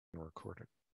recording.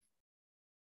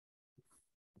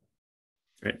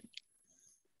 Great.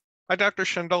 Hi, Dr.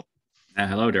 Shindel.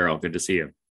 Hello, Daryl. Good to see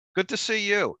you. Good to see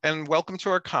you, and welcome to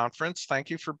our conference. Thank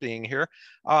you for being here.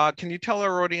 Can you tell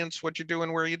our audience what you do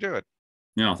and where you do it?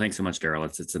 No, thanks so much, Daryl.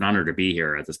 It's an honor to be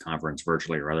here at this conference,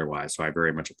 virtually or otherwise, so I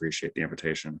very much appreciate the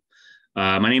invitation.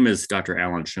 My name is Dr.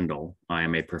 Alan Shindel. I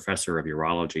am a professor of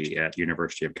urology at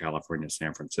University of California,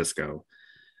 San Francisco.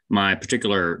 My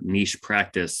particular niche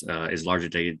practice is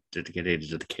largely dedicated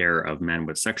to the care of men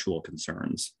with sexual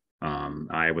concerns.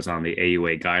 I was on the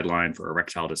AUA guideline for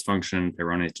erectile dysfunction,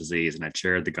 Peyronie's disease, and I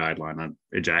chaired the guideline on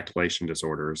ejaculation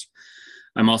disorders.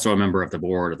 I'm also a member of the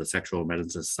board of the Sexual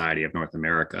Medicine Society of North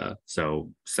America.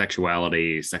 So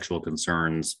sexuality, sexual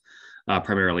concerns,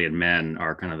 primarily in men,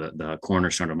 are kind of the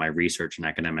cornerstone of my research and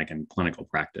academic and clinical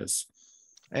practice.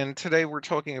 And today we're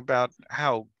talking about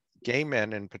how gay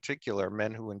men in particular,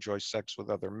 men who enjoy sex with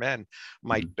other men,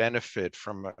 might benefit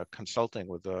from consulting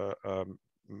with a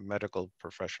medical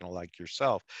professional like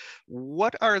yourself.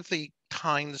 What are the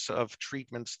kinds of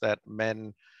treatments that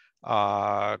men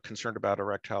concerned about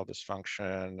erectile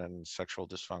dysfunction and sexual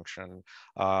dysfunction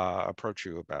approach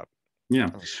you about? Yeah,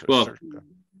 well,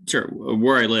 sure.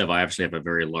 Where I live, I actually have a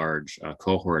very large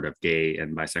cohort of gay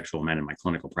and bisexual men in my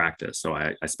clinical practice. So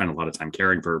I spend a lot of time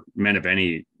caring for men of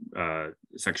any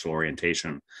sexual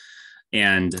orientation.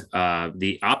 And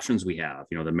the options we have,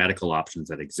 the medical options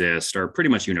that exist are pretty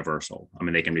much universal. I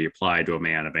mean, they can be applied to a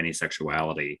man of any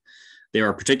sexuality. There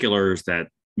are particulars that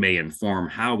may inform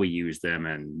how we use them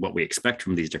and what we expect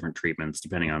from these different treatments,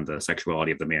 depending on the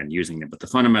sexuality of the man using them. But the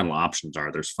fundamental options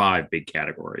are there's 5 big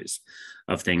categories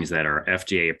of things that are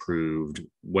FDA approved,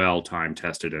 well time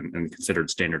tested, and considered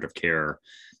standard of care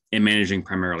in managing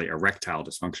primarily erectile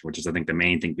dysfunction, which is, I think, the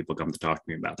main thing people come to talk to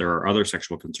me about. There are other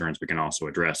sexual concerns we can also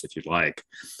address if you'd like,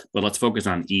 but let's focus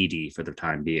on ED for the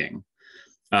time being.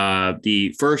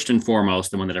 The first and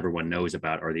foremost, the one that everyone knows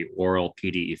about, are the oral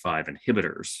PDE5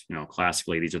 inhibitors.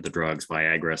 Classically, these are the drugs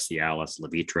Viagra, Cialis,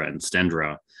 Levitra, and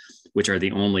Stendra, which are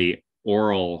the only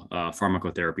oral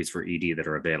pharmacotherapies for ED that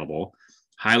are available.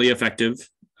 Highly effective,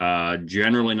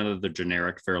 generally none of the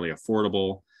generic, fairly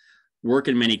affordable, work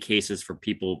in many cases for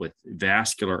people with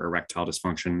vascular erectile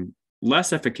dysfunction,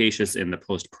 less efficacious in the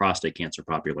post-prostate cancer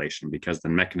population because the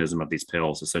mechanism of these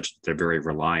pills is such that they're very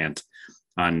reliant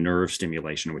on nerve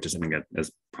stimulation, which is something that,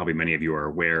 as probably many of you are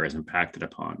aware, is impacted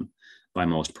upon by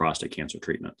most prostate cancer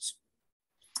treatments.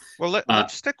 Well,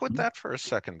 let's stick with that for a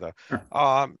second, though.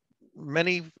 Sure.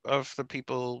 Many of the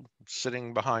people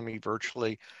sitting behind me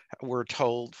virtually were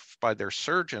told by their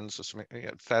surgeons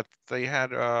that they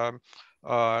had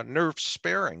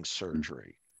nerve-sparing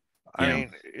surgery. Yeah. I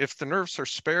mean, if the nerves are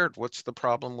spared, what's the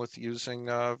problem with using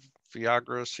Viagra,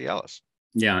 Cialis?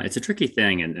 Yeah, it's a tricky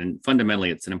thing. And fundamentally,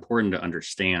 it's important to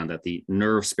understand that the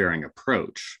nerve-sparing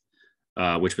approach,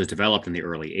 which was developed in the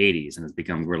early 80s and has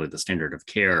become really the standard of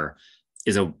care,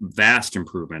 is a vast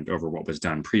improvement over what was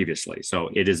done previously.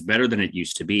 So it is better than it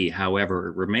used to be. However,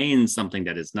 it remains something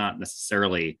that is not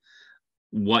necessarily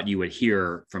what you would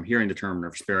hear from hearing the term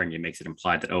nerve sparing. It makes it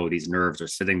implied that, oh, these nerves are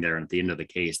sitting there, and at the end of the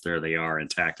case, there they are,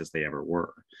 intact as they ever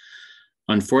were.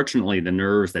 Unfortunately, the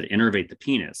nerves that innervate the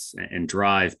penis and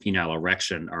drive penile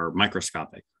erection are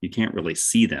microscopic. You can't really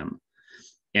see them.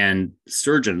 And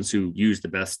surgeons who use the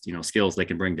best skills they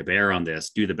can bring to bear on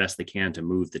this do the best they can to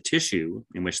move the tissue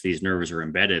in which these nerves are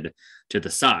embedded to the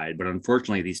side. But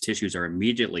unfortunately, these tissues are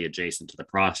immediately adjacent to the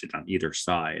prostate on either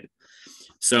side.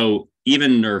 So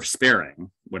even nerve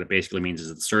sparing, what it basically means is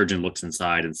that the surgeon looks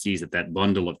inside and sees that that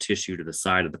bundle of tissue to the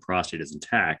side of the prostate is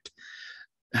intact.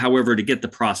 However, to get the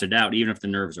prostate out, even if the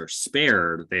nerves are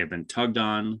spared, they have been tugged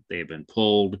on, they have been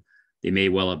pulled, they may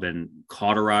well have been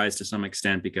cauterized to some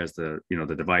extent because the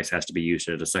device has to be used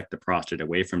to dissect the prostate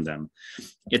away from them.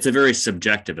 It's a very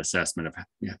subjective assessment of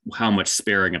how much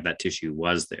sparing of that tissue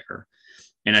was there.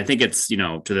 And I think it's, to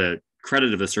the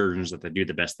credit of the surgeons that they do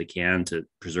the best they can to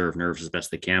preserve nerves as best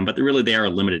they can, but they are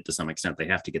limited to some extent. They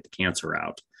have to get the cancer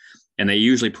out. And they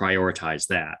usually prioritize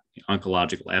that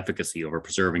oncological efficacy over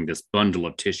preserving this bundle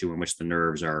of tissue in which the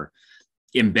nerves are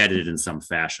embedded in some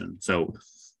fashion. So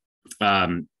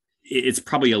it's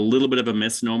probably a little bit of a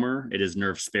misnomer. It is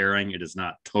nerve sparing. It is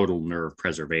not total nerve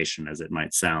preservation, as it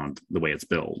might sound the way it's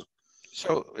billed.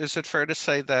 So is it fair to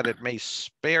say that it may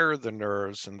spare the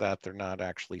nerves and that they're not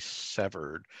actually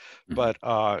severed, but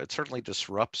it certainly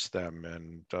disrupts them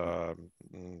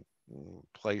and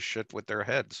play shit with their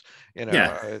heads?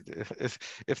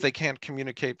 If they can't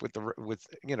communicate with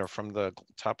from the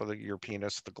top of your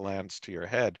penis, the glands to your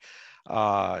head,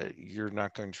 you're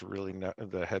not going to really know,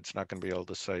 the head's not going to be able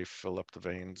to say fill up the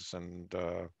veins and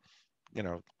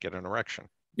get an erection.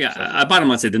 Yeah, bottom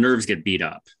line, say the nerves get beat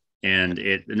up, and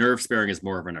the nerve sparing is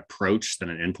more of an approach than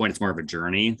an endpoint. It's more of a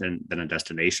journey than a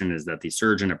destination. Is that the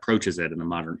surgeon approaches it in the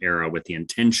modern era with the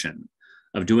intention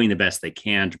of doing the best they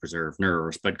can to preserve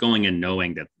nerves, but going in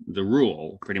knowing that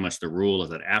pretty much the rule is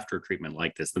that after treatment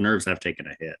like this, the nerves have taken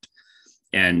a hit.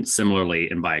 And similarly,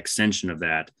 and by extension of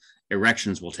that,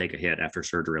 erections will take a hit after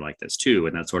surgery like this too.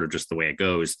 And that's sort of just the way it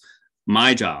goes.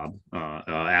 My job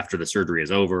after the surgery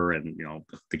is over and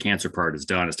the cancer part is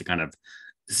done is to kind of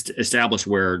establish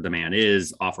where the man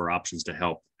is, offer options to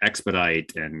help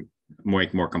expedite and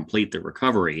make more complete the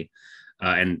recovery.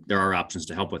 And there are options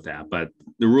to help with that. But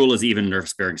the rule is even nerve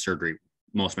sparing surgery,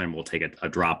 most men will take a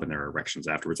drop in their erections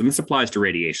afterwards. And this applies to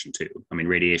radiation too. I mean,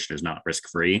 radiation is not risk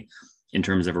free in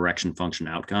terms of erection function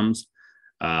outcomes.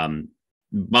 Bottom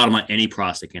line, any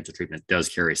prostate cancer treatment does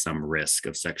carry some risk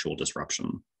of sexual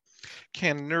disruption.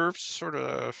 Can nerves sort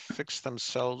of fix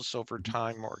themselves over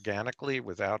time organically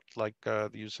without the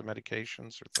use of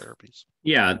medications or therapies?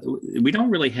 Yeah, we don't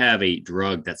really have a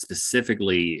drug that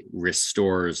specifically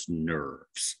restores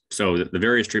nerves. So the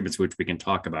various treatments which we can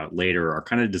talk about later are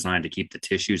kind of designed to keep the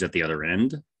tissues at the other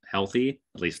end healthy,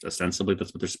 at least ostensibly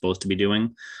that's what they're supposed to be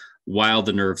doing, while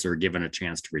the nerves are given a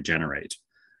chance to regenerate.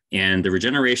 And the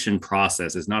regeneration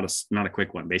process is not a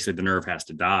quick one. Basically, the nerve has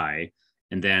to die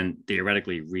and then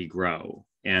theoretically regrow.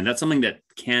 And that's something that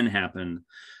can happen,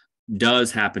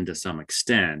 does happen to some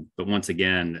extent. But once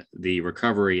again, the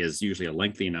recovery is usually a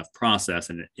lengthy enough process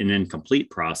and an incomplete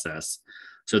process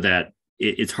so that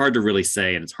it's hard to really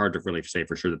say, and it's hard to really say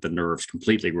for sure that the nerves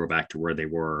completely grow back to where they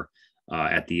were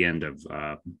at the end of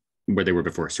where they were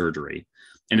before surgery.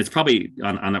 And it's probably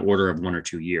on the order of 1 or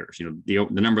 2 years. The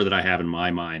number that I have in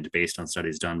my mind, based on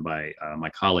studies done by my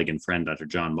colleague and friend, Dr.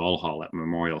 John Mulhall at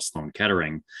Memorial Sloan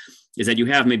Kettering, is that you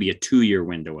have maybe a 2-year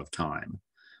window of time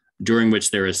during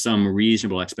which there is some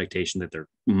reasonable expectation that there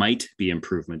might be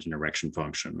improvement in erection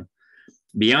function.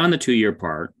 Beyond the 2-year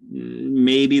part,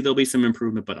 maybe there'll be some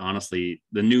improvement, but honestly,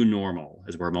 the new normal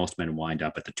is where most men wind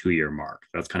up at the 2-year mark.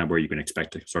 That's kind of where you can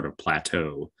expect to sort of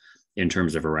plateau in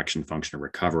terms of erection function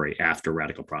recovery after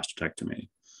radical prostatectomy.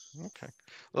 Okay.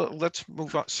 Well, let's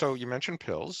move on. So you mentioned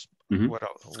pills. Mm-hmm.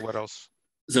 What else?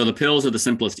 So the pills are the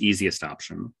simplest, easiest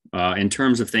option. In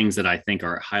terms of things that I think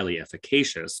are highly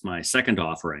efficacious, my second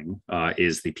offering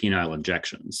is the penile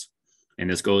injections. And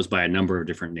this goes by a number of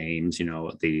different names.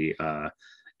 The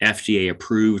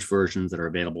FDA-approved versions that are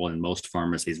available in most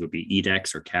pharmacies would be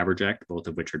Edex or Caverject, both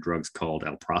of which are drugs called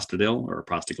Alprostadil or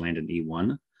prostaglandin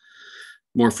E1.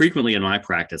 More frequently in my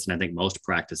practice, and I think most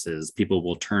practices, people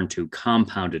will turn to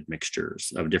compounded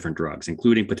mixtures of different drugs,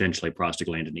 including potentially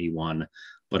prostaglandin E1,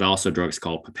 but also drugs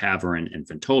called papaverine and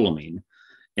phentolamine.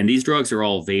 And these drugs are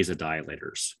all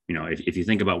vasodilators. If you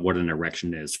think about what an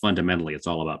erection is, fundamentally, it's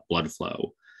all about blood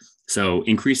flow. So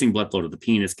increasing blood flow to the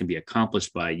penis can be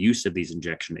accomplished by use of these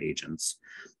injection agents.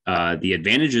 The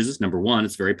advantages is, number one,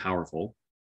 it's very powerful.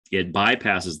 It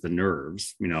bypasses the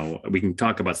nerves. We can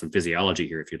talk about some physiology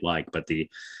here if you'd like, but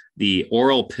the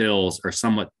oral pills are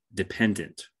somewhat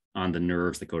dependent on the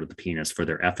nerves that go to the penis for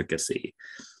their efficacy.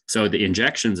 So the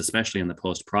injections, especially in the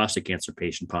post-prostate cancer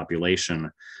patient population,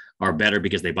 are better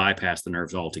because they bypass the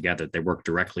nerves altogether. They work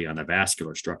directly on the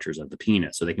vascular structures of the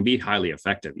penis. So they can be highly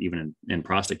effective even in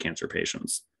prostate cancer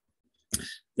patients.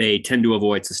 They tend to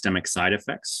avoid systemic side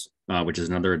effects, which is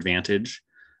another advantage.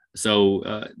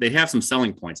 So they have some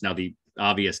selling points. Now, the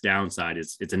obvious downside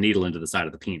is it's a needle into the side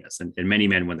of the penis. And many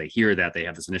men, when they hear that, they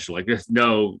have this initial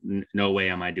no way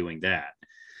am I doing that.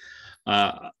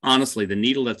 Honestly, the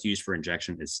needle that's used for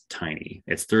injection is tiny.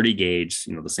 It's 30 gauge,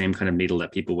 the same kind of needle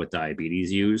that people with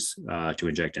diabetes use to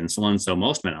inject insulin. So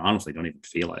most men honestly don't even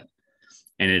feel it.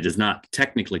 And it is not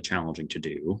technically challenging to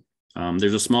do.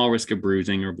 There's a small risk of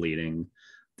bruising or bleeding,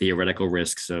 theoretical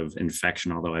risks of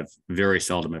infection, although I've very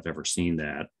seldom have ever seen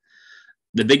that.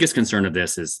 The biggest concern of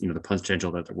this is, the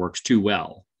potential that it works too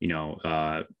well.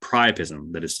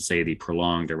 Priapism, that is to say, the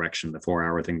prolonged erection, the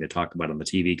 4-hour thing they talk about on the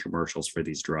TV commercials for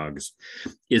these drugs,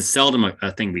 is seldom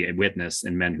a thing we witness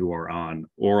in men who are on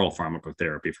oral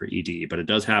pharmacotherapy for ED, but it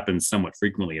does happen somewhat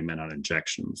frequently in men on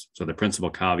injections. So the principal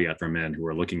caveat for men who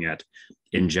are looking at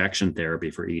injection therapy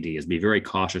for ED is be very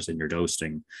cautious in your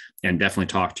dosing and definitely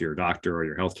talk to your doctor or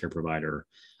your healthcare provider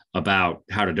about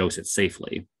how to dose it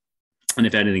safely. And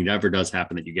if anything ever does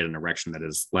happen that you get an erection that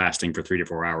is lasting for 3 to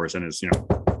 4 hours and is,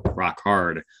 rock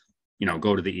hard,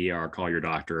 go to the ER, call your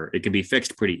doctor. It can be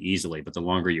fixed pretty easily, but the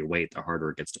longer you wait, the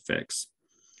harder it gets to fix.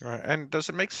 Right. And does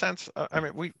it make sense? I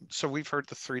mean, we've heard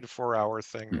the 3 to 4 hour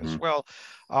thing as Hmm. well.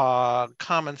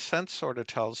 Common sense sort of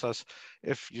tells us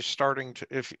if you're starting to,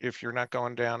 if you're not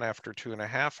going down after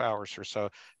 2.5 hours or so,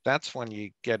 that's when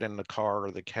you get in the car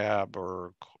or the cab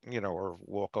or or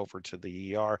walk over to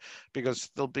the ER, because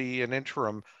there'll be an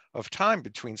interim of time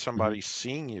between Hmm. somebody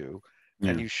seeing you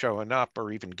and Yeah. you showing up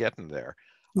or even getting there.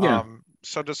 Yeah.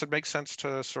 So does it make sense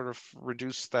to sort of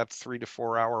reduce that 3 to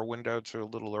 4 hour window to a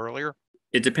little earlier?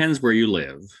 It depends where you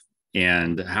live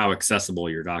and how accessible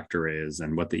your doctor is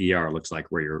and what the ER looks like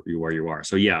where you are.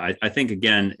 So yeah, I think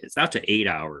again, it's out to 8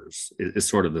 hours is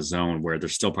sort of the zone where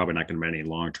there's still probably not going to be any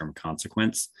long-term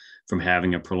consequence from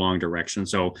having a prolonged erection.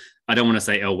 So I don't want to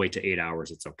say, oh, wait to 8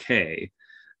 hours, it's okay.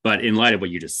 But in light of what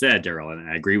you just said, Daryl, and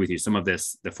I agree with you, some of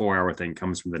this, the 4 hour thing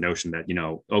comes from the notion that,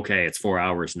 okay, it's 4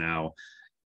 hours now,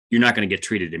 you're not going to get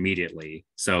treated immediately.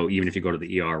 So even if you go to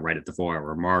the ER right at the 4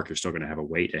 hour mark, you're still going to have a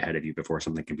wait ahead of you before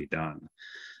something can be done.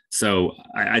 So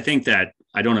I think that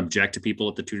I don't object to people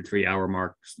at the 2 to 3 hour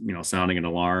mark, sounding an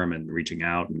alarm and reaching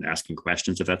out and asking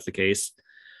questions if that's the case.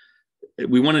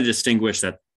 We want to distinguish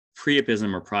that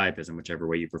priapism or priapism, whichever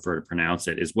way you prefer to pronounce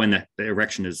it, is when the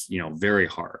erection is, very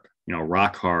hard,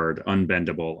 rock hard,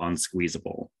 unbendable,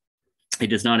 unsqueezable.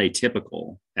 It is not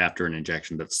atypical after an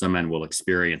injection that some men will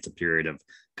experience a period of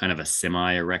kind of a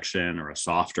semi-erection or a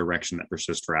soft erection that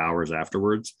persists for hours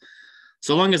afterwards.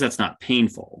 So long as that's not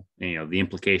painful, the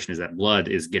implication is that blood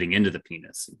is getting into the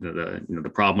penis.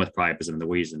 The problem with priapism, and the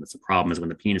reason it's a problem, is when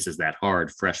the penis is that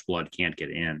hard, fresh blood can't get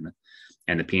in,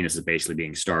 and the penis is basically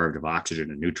being starved of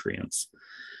oxygen and nutrients.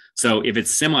 So if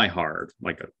it's semi-hard,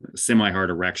 like a semi-hard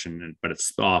erection, but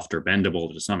it's soft or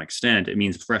bendable to some extent, it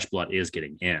means fresh blood is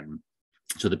getting in.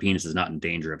 So the penis is not in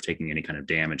danger of taking any kind of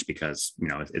damage because,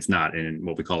 it's not in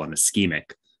what we call an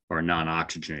ischemic or a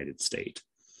non-oxygenated state.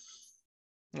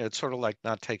 It's sort of like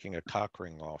not taking a cock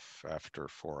ring off after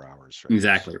 4 hours, right?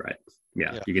 Exactly right.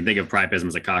 Yeah. Yeah. You can think of priapism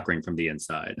as a cock ring from the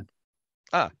inside.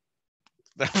 Ah,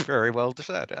 that's very well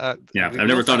said. Yeah. We I've will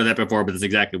never thought think. of that before, but it's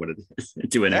exactly what it is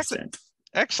to an Excellent. extent.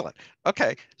 Excellent.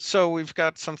 Okay, so we've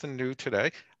got something new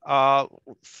today. Uh,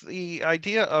 the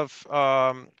idea of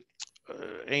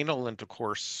anal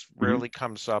intercourse Mm-hmm. rarely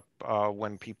comes up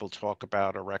when people talk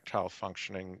about erectile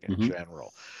functioning in Mm-hmm.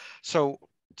 general. So,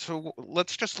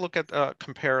 let's just look at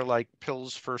compare like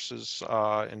pills versus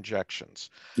injections.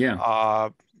 Yeah. Uh,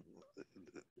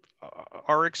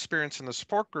 our experience in the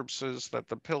support groups is that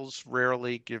the pills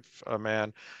rarely give a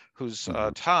man who's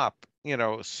Mm-hmm. top,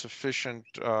 sufficient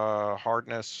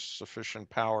hardness, sufficient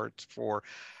power for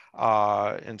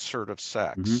insertive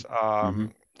Mm-hmm. sex. Mm-hmm.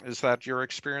 Is that your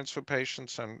experience with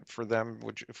patients? And for them,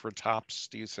 for tops,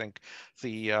 do you think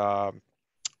the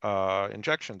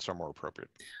injections are more appropriate?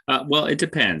 Well, it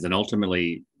depends. And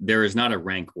ultimately, there is not a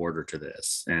rank order to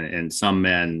this. And some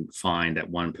men find that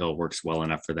one pill works well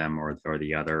enough for them or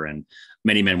the other. And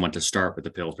many men want to start with the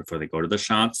pills before they go to the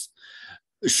shots.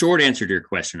 Short answer to your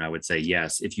question, I would say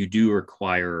yes. If you do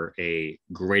require a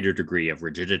greater degree of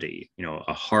rigidity,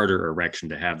 a harder erection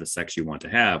to have the sex you want to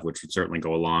have, which would certainly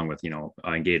go along with,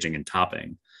 engaging in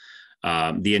topping,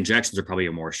 the injections are probably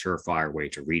a more surefire way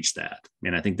to reach that.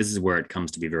 And I think this is where it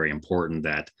comes to be very important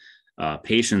that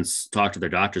patients talk to their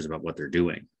doctors about what they're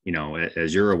doing.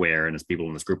 As you're aware, and as people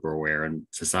in this group are aware, and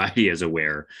society is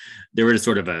aware, there is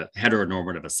sort of a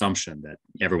heteronormative assumption that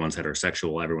everyone's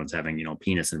heterosexual, everyone's having,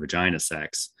 penis and vagina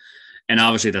sex. And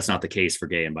obviously, that's not the case for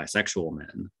gay and bisexual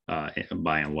men,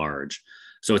 by and large.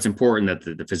 So it's important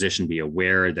that the physician be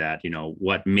aware that,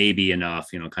 what may be enough,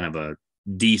 kind of a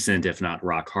decent, if not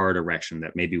rock hard erection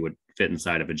that maybe would fit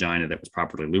inside a vagina that was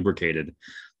properly lubricated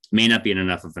may not be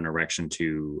enough of an erection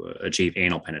to achieve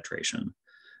anal penetration.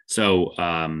 So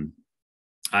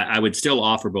I would still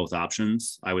offer both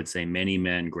options. I would say many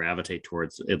men gravitate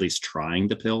towards at least trying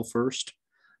the pill first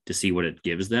to see what it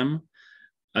gives them.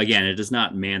 Again, it is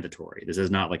not mandatory. This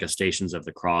is not like a Stations of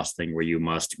the Cross thing where you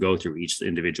must go through each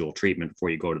individual treatment before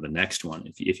you go to the next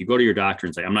one. If you go to your doctor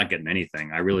and say, I'm not getting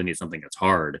anything, I really need something that's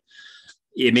hard,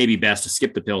 it may be best to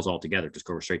skip the pills altogether, just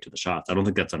go straight to the shots. I don't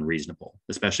think that's unreasonable,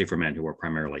 especially for men who are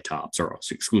primarily tops or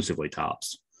exclusively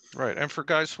tops. Right. And for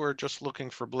guys who are just looking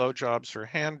for blowjobs or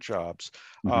hand jobs,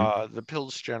 Mm-hmm. the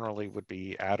pills generally would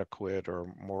be adequate or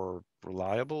more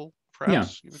reliable, Yeah.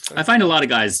 perhaps you would I say. find a lot of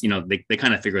guys, they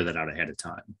kind of figure that out ahead of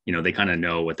time. They kind of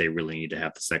know what they really need to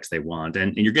have the sex they want.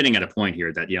 And you're getting at a point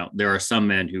here that, there are some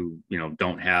men who,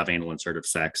 don't have anal insertive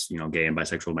sex, gay and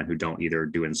bisexual men who don't either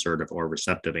do insertive or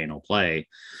receptive anal play.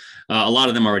 A lot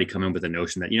of them already come in with the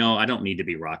notion that, I don't need to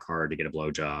be rock hard to get a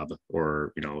blowjob,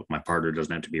 or, my partner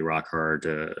doesn't have to be rock hard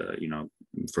to,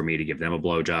 for me to give them a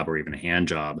blowjob or even a hand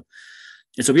job.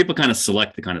 And so people kind of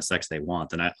select the kind of sex they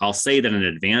want. And I'll say that an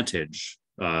advantage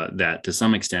that to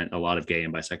some extent a lot of gay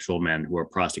and bisexual men who are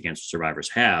prostate cancer survivors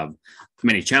have,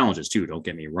 many challenges too, don't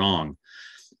get me wrong,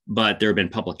 but there have been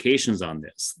publications on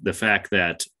this. The fact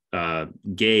that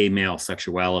gay male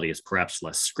sexuality is perhaps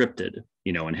less scripted.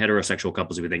 In heterosexual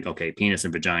couples, we think, okay, penis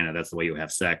and vagina, that's the way you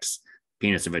have sex.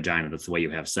 Penis and vagina, that's the way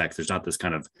you have sex. There's not this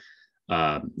kind of,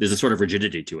 there's a sort of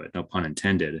rigidity to it, no pun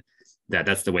intended,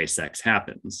 that's the way sex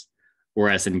happens.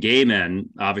 Whereas in gay men,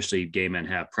 obviously gay men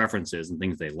have preferences and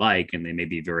things they like, and they may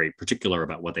be very particular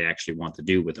about what they actually want to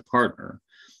do with a partner.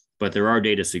 But there are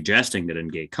data suggesting that in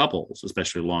gay couples,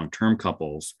 especially long-term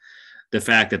couples, the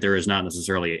fact that there is not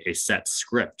necessarily a set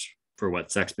script for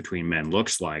what sex between men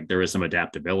looks like, there is some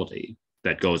adaptability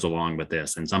that goes along with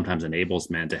this and sometimes enables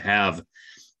men to have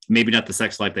maybe not the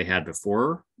sex life they had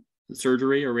before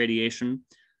surgery or radiation,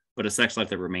 but a sex life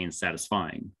that remains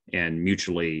satisfying and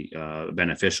mutually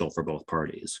beneficial for both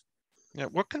parties. Yeah,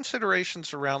 what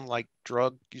considerations around like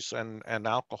drug use and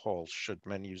alcohol should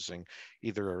men using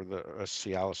either the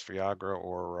Cialis, Viagra,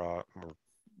 or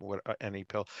any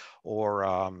pill, or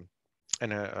an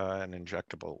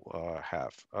injectable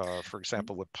have? For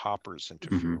example, would poppers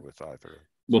interfere with either?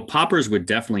 Well, poppers would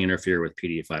definitely interfere with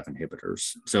PDE5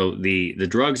 inhibitors. So the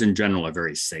drugs in general are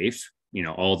very safe.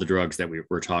 All the drugs that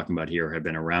we're talking about here have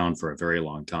been around for a very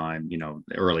long time,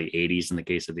 the early 80s in the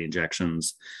case of the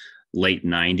injections, late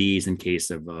 90s in case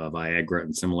of Viagra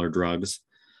and similar drugs.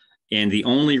 And the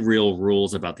only real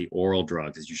rules about the oral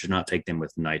drugs is you should not take them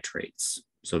with nitrates.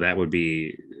 So that would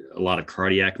be a lot of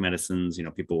cardiac medicines,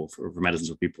 people for medicines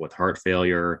with people with heart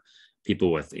failure,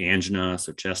 people with angina,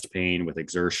 so chest pain with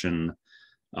exertion.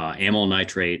 Amyl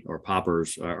nitrate or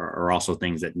poppers are also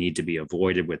things that need to be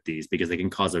avoided with these because they can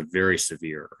cause a very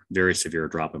severe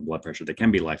drop in blood pressure that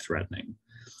can be life-threatening.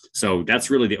 So that's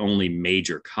really the only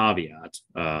major caveat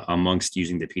amongst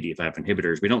using the PDE5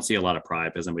 inhibitors. We don't see a lot of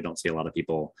priapism. We don't see a lot of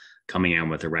people coming in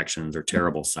with erections or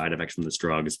terrible side effects from these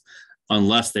drugs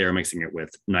unless they are mixing it with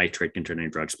nitrate-containing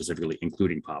drugs, specifically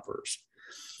including poppers.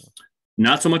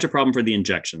 Not so much a problem for the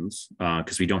injections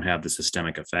because we don't have the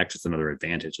systemic effects. It's another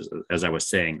advantage. As I was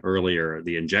saying earlier,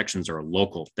 the injections are a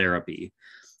local therapy.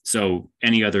 So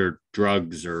any other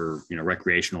drugs or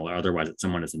recreational or otherwise that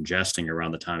someone is ingesting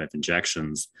around the time of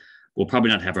injections will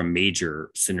probably not have a major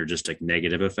synergistic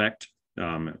negative effect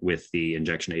with the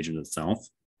injection agent itself.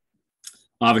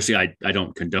 Obviously, I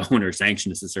don't condone or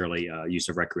sanction necessarily use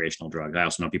of recreational drugs. I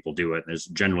also know people do it. And there's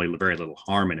generally very little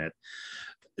harm in it.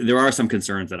 There are some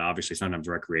concerns that obviously sometimes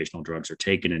recreational drugs are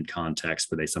taken in context,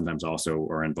 but they sometimes also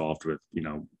are involved with,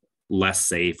 less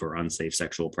safe or unsafe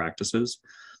sexual practices.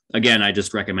 Again, I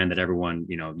just recommend that everyone,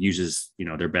 uses,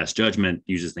 their best judgment,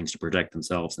 uses things to protect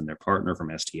themselves and their partner from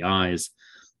STIs.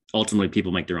 Ultimately,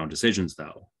 people make their own decisions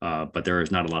though, but there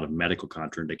is not a lot of medical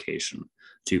contraindication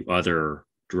to other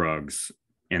drugs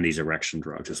and these erection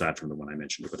drugs, aside from the one I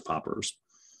mentioned with poppers.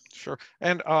 Sure.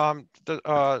 And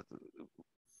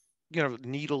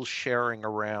needle sharing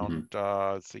around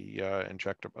the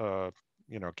injectable,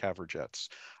 Caverjets.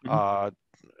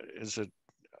 Is it,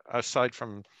 aside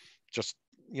from just,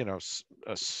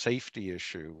 a safety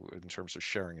issue in terms of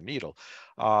sharing a needle,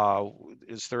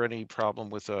 is there any problem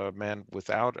with a man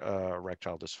without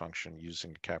erectile dysfunction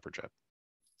using a Caverjet?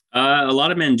 A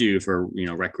lot of men do for,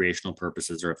 recreational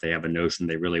purposes, or if they have a notion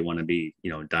they really want to be,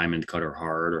 diamond cutter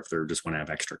hard, or if they just want to have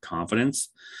extra confidence.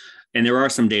 And there are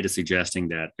some data suggesting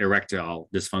that erectile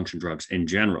dysfunction drugs in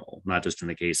general, not just in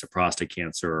the case of prostate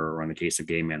cancer or in the case of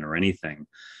gay men or anything,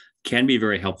 can be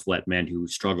very helpful at men who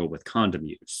struggle with condom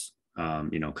use.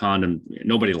 Condom,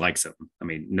 nobody likes them. I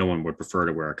mean, no one would prefer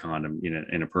to wear a condom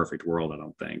in a perfect world, I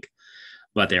don't think.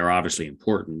 But they are obviously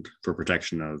important for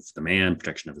protection of the man,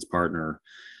 protection of his partner.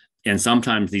 And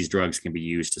sometimes these drugs can be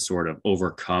used to sort of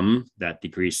overcome that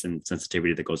decrease in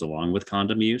sensitivity that goes along with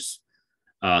condom use.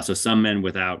 So some men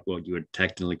without what you would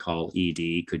technically call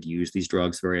ED could use these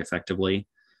drugs very effectively.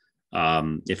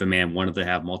 If a man wanted to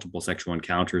have multiple sexual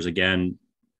encounters, again,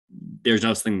 there's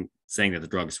nothing saying that the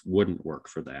drugs wouldn't work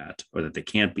for that or that they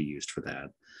can't be used for that.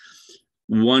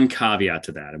 One caveat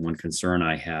to that and one concern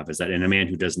I have is that in a man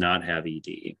who does not have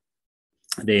ED,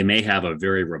 they may have a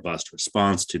very robust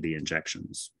response to the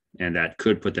injections, and that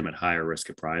could put them at higher risk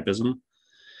of priapism.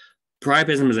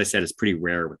 Priapism, as I said, is pretty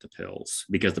rare with the pills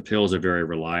because the pills are very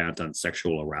reliant on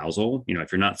sexual arousal.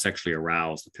 If you're not sexually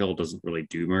aroused, the pill doesn't really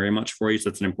do very much for you. So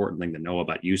that's an important thing to know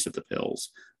about use of the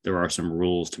pills. There are some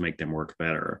rules to make them work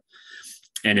better.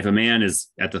 And if a man is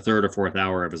at the third or fourth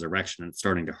hour of his erection and it's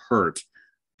starting to hurt,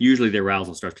 usually the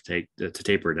arousal starts to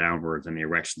taper downwards and the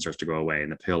erection starts to go away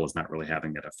and the pill is not really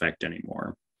having that effect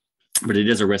anymore. But it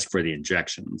is a risk for the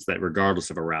injections that regardless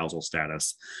of arousal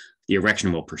status, the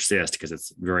erection will persist because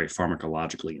it's very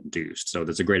pharmacologically induced. So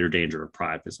there's a greater danger of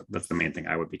priapism. That's the main thing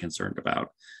I would be concerned about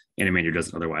in a man who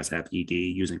doesn't otherwise have ED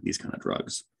using these kind of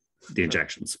drugs, the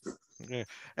injections. Yeah.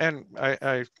 And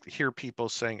I hear people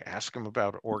saying, ask them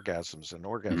about orgasms and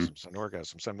orgasms and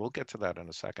orgasms, and we'll get to that in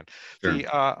a second.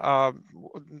 Sure.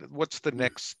 What's the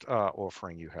next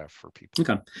offering you have for people?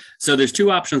 Okay. So there's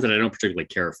two options that I don't particularly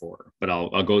care for, but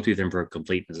I'll go through them for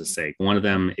completeness' sake. One of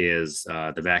them is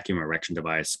the vacuum erection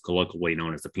device, colloquially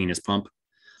known as the penis pump.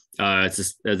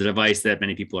 It's a device that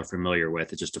many people are familiar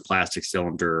with. It's just a plastic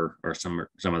cylinder or some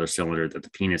other cylinder that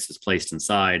the penis is placed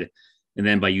inside. And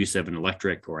then by use of an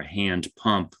electric or a hand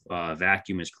pump,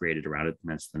 vacuum is created around it,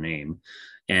 and that's the name.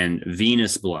 And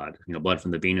venous blood, blood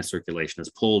from the venous circulation is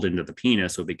pulled into the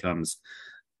penis, so it becomes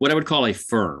what I would call a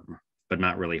firm, but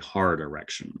not really hard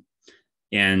erection.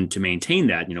 And to maintain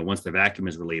that, once the vacuum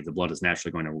is relieved, the blood is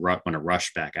naturally going to want to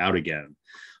rush back out again.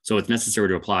 So it's necessary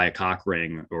to apply a cock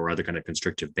ring or other kind of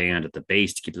constrictive band at the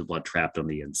base to keep the blood trapped on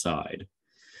the inside.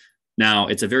 Now,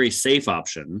 it's a very safe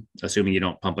option, assuming you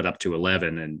don't pump it up to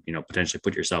 11 and potentially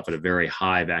put yourself at a very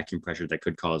high vacuum pressure that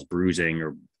could cause bruising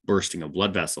or bursting of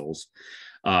blood vessels.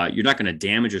 You're not going to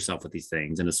damage yourself with these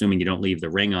things, and assuming you don't leave the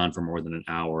ring on for more than an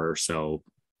hour or so,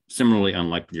 similarly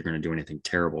unlikely you're going to do anything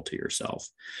terrible to yourself.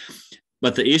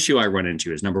 But the issue I run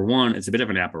into is, number one, it's a bit of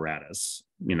an apparatus.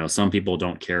 Some people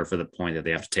don't care for the point that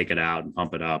they have to take it out and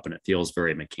pump it up, and it feels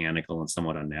very mechanical and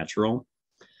somewhat unnatural.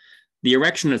 The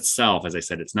erection itself, as I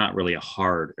said, it's not really a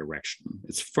hard erection.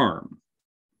 It's firm.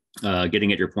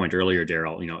 Getting at your point earlier,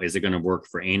 Daryl, is it going to work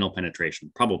for anal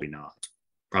penetration? Probably not.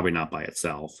 Probably not by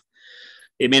itself.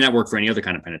 It may not work for any other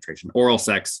kind of penetration. Oral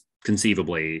sex,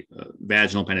 conceivably.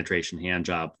 Vaginal penetration, hand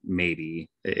job, maybe.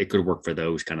 It could work for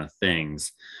those kind of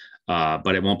things.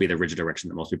 But it won't be the rigid erection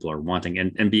that most people are wanting.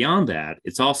 And beyond that,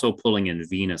 it's also pulling in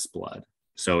venous blood.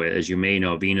 So as you may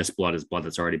know, venous blood is blood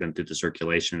that's already been through the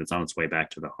circulation. It's on its way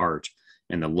back to the heart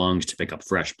and the lungs to pick up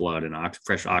fresh blood and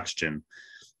fresh oxygen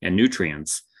and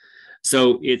nutrients.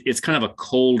 So it's kind of a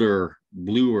colder,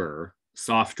 bluer,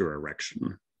 softer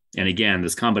erection. And again,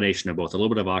 this combination of both a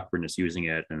little bit of awkwardness using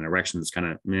it and an erection that's kind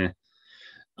of meh.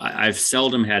 I've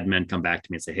seldom had men come back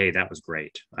to me and say, hey, that was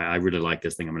great. I really like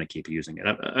this thing. I'm going to keep using it.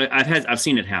 I've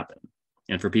seen it happen.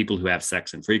 And for people who have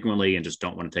sex infrequently and just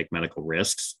don't want to take medical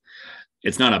risks,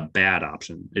 it's not a bad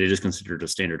option. It is considered a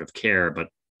standard of care, but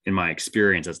in my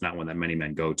experience, it's not one that many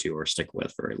men go to or stick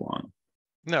with very long.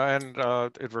 No, and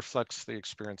it reflects the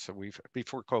experience that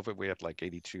before COVID, we had like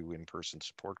 82 in-person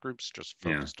support groups just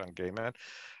focused on gay men.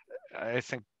 I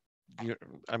think,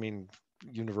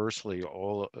 universally,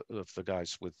 all of the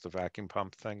guys with the vacuum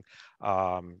pump thing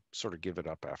sort of give it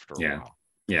up after a while.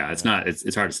 Yeah,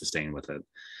 it's hard to sustain with it.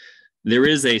 There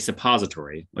is a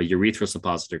suppository, a urethral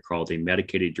suppository called a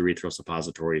medicated urethral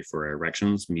suppository for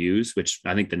erections, Muse, which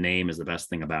I think the name is the best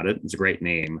thing about it. It's a great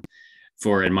name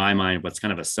for, in my mind, what's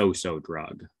kind of a so-so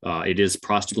drug. It is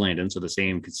prostaglandin, so the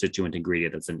same constituent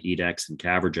ingredient that's in Edex and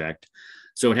Caverject.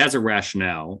 So it has a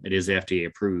rationale. It is FDA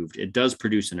approved. It does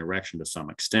produce an erection to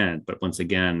some extent, but once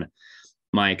again,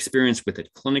 my experience with it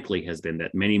clinically has been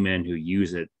that many men who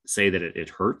use it say that it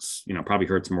hurts, probably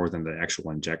hurts more than the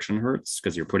actual injection hurts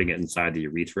because you're putting it inside the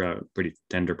urethra, a pretty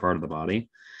tender part of the body.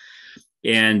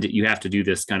 And you have to do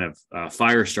this kind of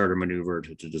fire starter maneuver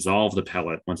to dissolve the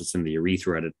pellet. Once it's in the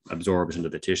urethra, it absorbs into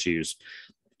the tissues.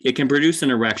 It can produce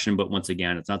an erection, but once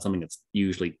again, it's not something that's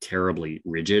usually terribly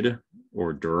rigid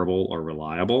or durable or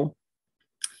reliable.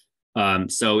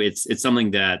 So it's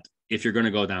something that, if you're going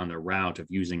to go down the route of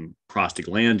using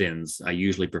prostaglandins, I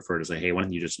usually prefer to say, hey, why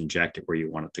don't you just inject it where you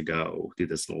want it to go through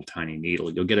this little tiny needle?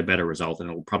 You'll get a better result and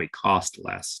it'll probably cost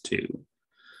less too.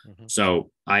 Mm-hmm.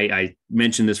 So I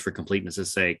mention this for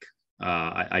completeness' sake.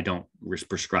 I don't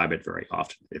prescribe it very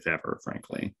often, if ever,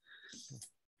 frankly.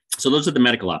 So those are the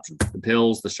medical options: the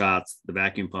pills, the shots, the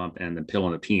vacuum pump, and the pill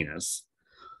on the penis.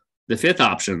 The fifth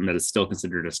option that is still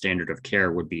considered a standard of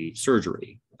care would be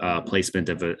surgery, placement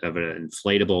of an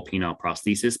inflatable penile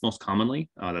prosthesis, most commonly.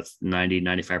 That's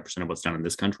 95% of what's done in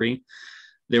this country.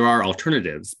 There are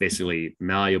alternatives, basically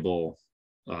malleable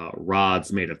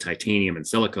rods made of titanium and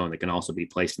silicone that can also be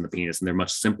placed in the penis, and they're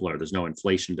much simpler. There's no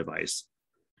inflation device.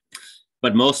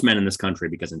 But most men in this country,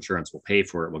 because insurance will pay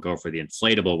for it, will go for the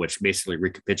inflatable, which basically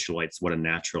recapitulates what a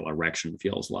natural erection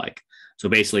feels like. So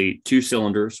basically 2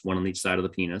 cylinders, one on each side of the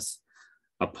penis,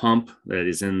 a pump that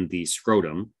is in the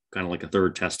scrotum, kind of like a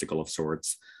third testicle of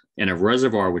sorts, and a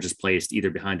reservoir which is placed either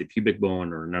behind the pubic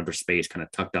bone or another space kind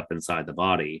of tucked up inside the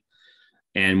body.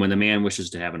 And when the man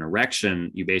wishes to have an erection,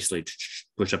 you basically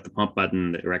push up the pump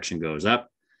button, the erection goes up.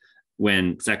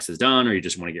 When sex is done, or you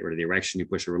just want to get rid of the erection, you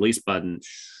push a release button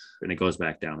and it goes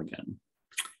back down again.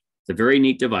 It's a very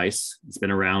neat device. It's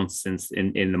been around since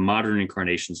in the modern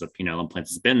incarnations of penile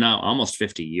implants. It's been now almost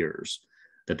 50 years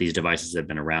that these devices have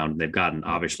been around. They've gotten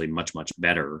obviously much, much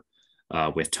better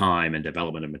with time and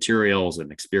development of materials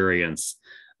and experience.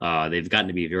 They've gotten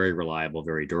to be very reliable,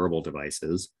 very durable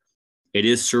devices. It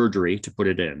is surgery to put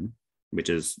it in, which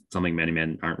is something many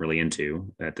men aren't really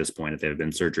into at this point. If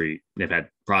they've had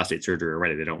prostate surgery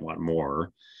already, they don't want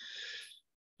more.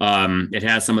 It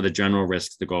has some of the general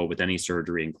risks that go with any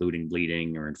surgery, including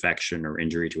bleeding or infection or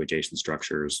injury to adjacent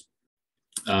structures.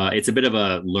 It's a bit of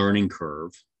a learning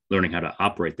curve, learning how to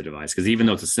operate the device, because even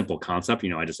though it's a simple concept,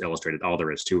 I just illustrated all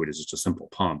there is to it is just a simple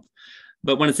pump.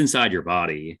 But when it's inside your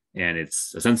body and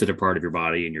it's a sensitive part of your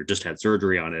body and you're just had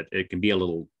surgery on it, it can be a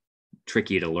little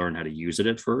tricky to learn how to use it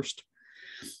at first.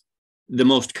 The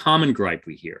most common gripe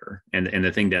we hear, and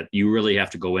the thing that you really have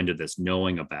to go into this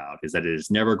knowing about, is that it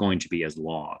is never going to be as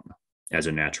long as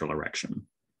a natural erection.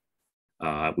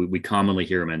 We commonly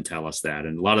hear men tell us that.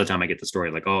 And a lot of the time I get the story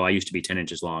like, oh, I used to be 10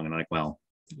 inches long. And I'm like, well,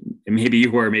 maybe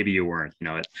you were, maybe you weren't.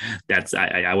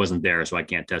 I wasn't there, so I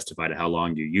can't testify to how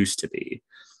long you used to be.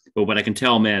 But what I can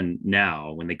tell men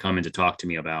now when they come in to talk to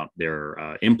me about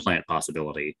their implant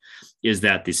possibility is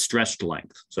that the stretched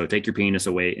length, so take your penis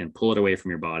away and pull it away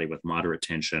from your body with moderate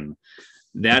tension,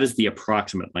 that is the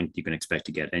approximate length you can expect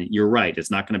to get. And you're right,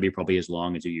 it's not going to be probably as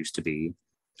long as you used to be.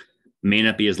 May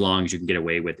not be as long as you can get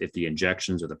away with if the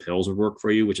injections or the pills would work for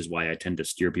you, which is why I tend to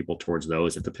steer people towards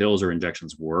those. If the pills or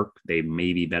injections work, they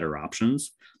may be better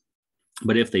options.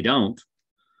 But if they don't,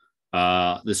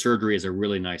 the surgery is a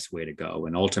really nice way to go.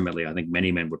 And ultimately, I think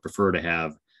many men would prefer to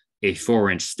have a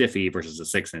 4-inch stiffy versus a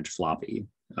 6-inch floppy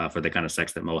for the kind of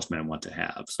sex that most men want to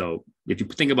have. So if you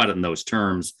think about it in those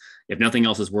terms, if nothing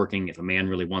else is working, if a man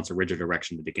really wants a rigid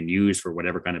erection that he can use for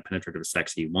whatever kind of penetrative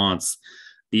sex he wants,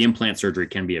 the implant surgery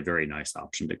can be a very nice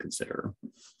option to consider.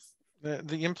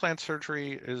 The implant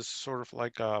surgery is sort of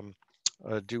like a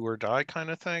do or die kind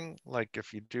of thing. Like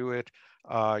if you do it,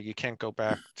 you can't go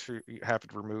back to have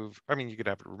it removed. I mean, you could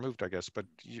have it removed, I guess, but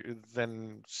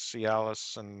then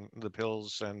Cialis and the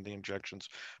pills and the injections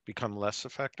become less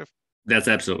effective. That's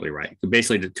absolutely right.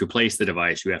 Basically, to place the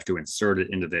device, you have to insert it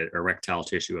into the erectile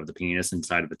tissue of the penis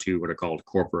inside of the two what are called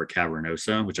corpora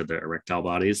cavernosa, which are the erectile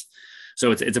bodies. So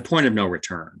it's a point of no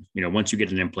return. Once you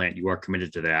get an implant, you are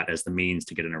committed to that as the means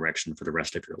to get an erection for the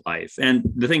rest of your life. And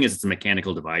the thing is, it's a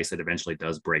mechanical device that eventually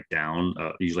does break down.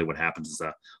 Usually what happens is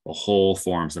a hole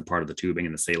forms in part of the tubing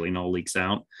and the saline all leaks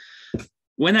out.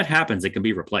 When that happens, it can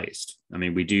be replaced. I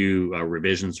mean, we do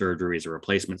revision surgeries or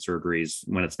replacement surgeries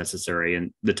when it's necessary.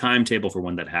 And the timetable for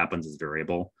when that happens is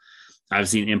variable. I've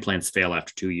seen implants fail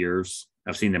after 2 years.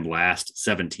 I've seen them last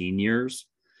 17 years.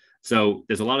 So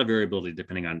there's a lot of variability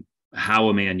depending on how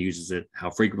a man uses it, how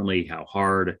frequently, how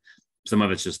hard. Some of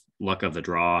it's just luck of the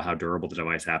draw, how durable the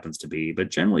device happens to be.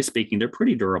 But generally speaking, they're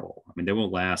pretty durable. I mean, they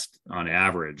will last on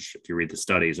average, if you read the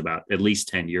studies, about at least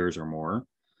 10 years or more.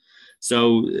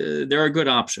 So they're a good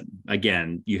option.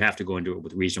 Again, you have to go into it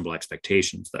with reasonable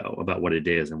expectations, though, about what it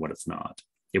is and what it's not.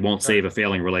 It won't save a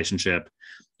failing relationship.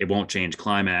 It won't change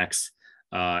climax.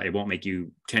 It won't make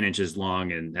you 10 inches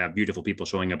long and have beautiful people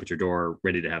showing up at your door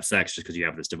ready to have sex just because you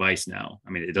have this device now.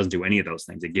 I mean, it doesn't do any of those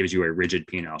things. It gives you a rigid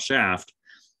penile shaft,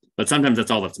 but sometimes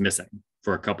that's all that's missing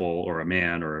for a couple or a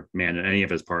man and any of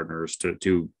his partners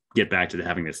to get back to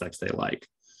having the sex they like.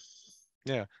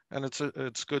 Yeah, and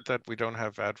it's good that we don't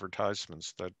have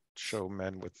advertisements that show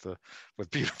men with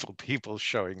beautiful people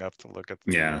showing up to look at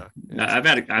the, yeah. I've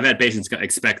had patients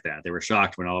expect that. They were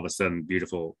shocked when all of a sudden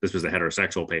this was a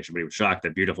heterosexual patient, but he was shocked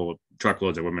that beautiful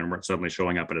truckloads of women were suddenly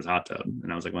showing up at his hot tub.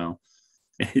 And I was like, well,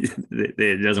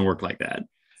 it doesn't work like that.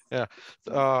 Yeah.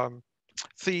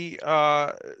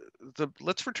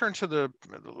 Let's return to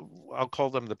I'll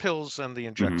call them the pills and the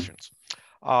injections.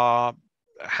 Mm-hmm.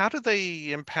 How do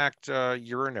they impact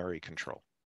urinary control?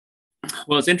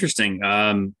 Well, it's interesting.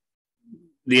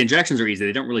 The injections are easy.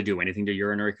 They don't really do anything to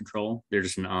urinary control. They're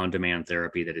just an on-demand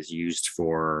therapy that is used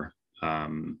for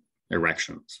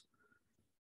erections.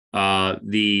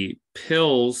 The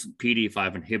pills, PD5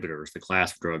 inhibitors, the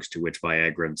class of drugs to which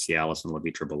Viagra and Cialis and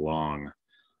Levitra belong,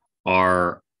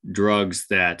 are drugs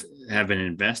that have been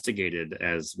investigated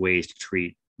as ways to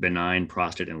treat benign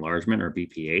prostate enlargement, or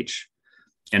BPH.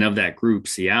 And of that group,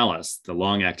 Cialis, the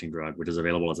long-acting drug, which is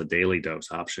available as a daily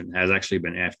dose option, has actually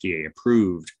been FDA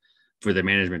approved for the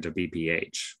management of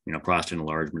BPH, prostate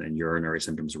enlargement and urinary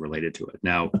symptoms related to it.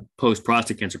 Now,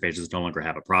 post-prostate cancer patients no longer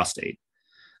have a prostate.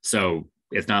 So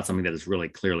it's not something that is really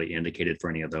clearly indicated for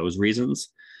any of those reasons.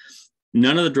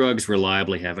 None of the drugs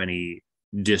reliably have any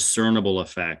discernible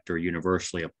effect or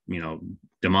universally,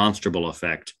 demonstrable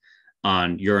effect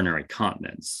on urinary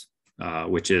continence,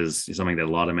 which is something that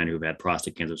a lot of men who've had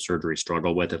prostate cancer surgery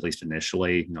struggle with, at least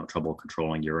initially. Trouble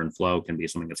controlling urine flow can be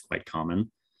something that's quite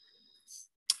common.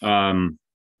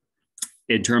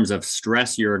 In terms of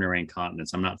stress urinary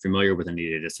incontinence, I'm not familiar with any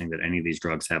data saying that any of these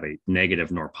drugs have a negative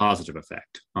nor positive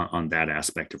effect on that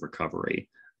aspect of recovery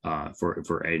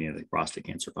for any of the prostate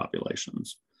cancer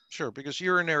populations. Sure, because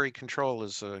urinary control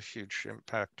is a huge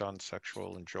impact on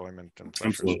sexual enjoyment and pleasure,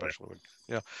 Absolutely. especially with,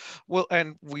 yeah. Well,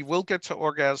 and we will get to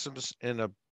orgasms in a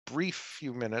brief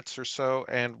few minutes or so,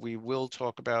 and we will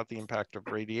talk about the impact of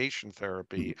radiation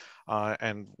therapy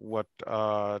and what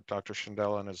Dr.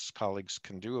 Shindel and his colleagues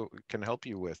can help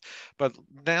you with. But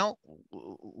now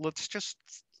let's just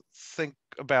think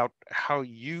about how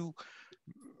you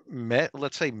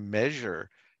let's say measure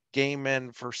gay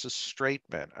men versus straight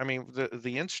men. I mean,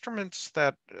 the instruments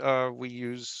that we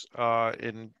use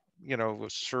in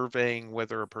surveying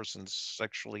whether a person's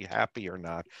sexually happy or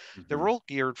not, they're all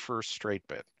geared for straight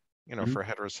men, for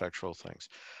heterosexual things.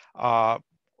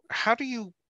 How do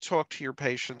you talk to your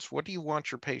patients? What do you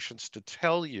want your patients to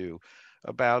tell you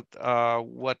about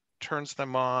what turns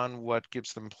them on, what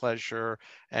gives them pleasure,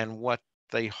 and what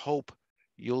they hope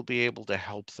you'll be able to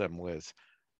help them with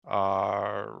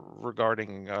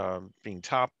regarding being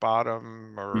top,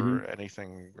 bottom, or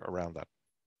anything around that?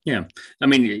 Yeah, I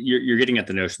mean, you're getting at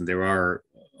the notion there are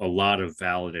a lot of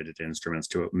validated instruments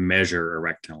to measure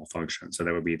erectile function. So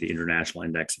that would be the International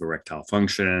Index of Erectile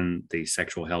Function, the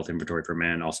Sexual Health Inventory for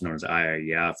Men, also known as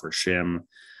IIEF or SHIM,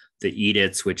 the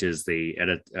EDITS, which is the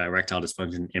Erectile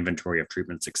Dysfunction Inventory of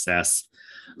Treatment Success.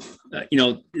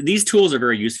 These tools are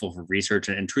very useful for research,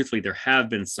 and truthfully, there have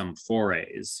been some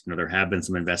forays. There have been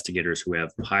some investigators who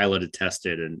have piloted,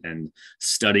 tested, and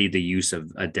studied the use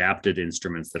of adapted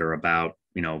instruments that are about,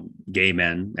 gay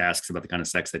men, asks about the kind of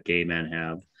sex that gay men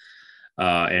have,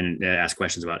 and ask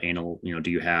questions about anal, do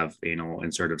you have anal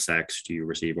insertive sex? Do you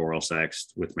receive oral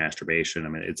sex with masturbation? I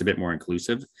mean, it's a bit more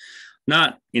inclusive.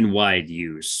 Not in wide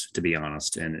use, to be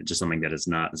honest, and just something that is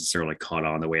not necessarily caught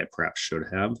on the way it perhaps should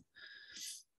have.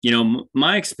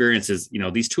 My experience is,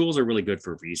 these tools are really good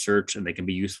for research and they can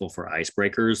be useful for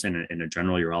icebreakers in a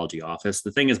general urology office.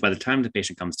 The thing is, by the time the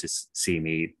patient comes to see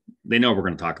me, they know we're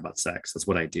going to talk about sex. That's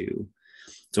what I do.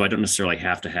 So I don't necessarily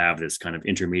have to have this kind of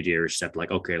intermediary step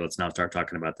like, okay, let's now start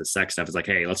talking about the sex stuff. It's like,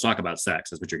 hey, let's talk about sex.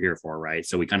 That's what you're here for, right?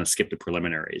 So we kind of skip the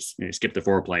preliminaries, skip the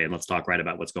foreplay, and let's talk right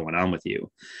about what's going on with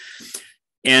you.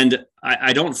 And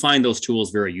I don't find those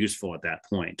tools very useful at that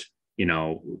point.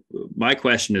 My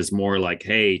question is more like,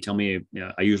 hey, tell me,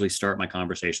 I usually start my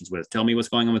conversations with, tell me what's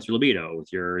going on with your libido,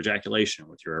 with your ejaculation,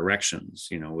 with your erections,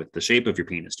 with the shape of your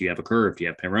penis. Do you have a curve? Do you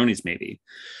have peyronie's maybe?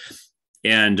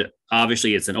 And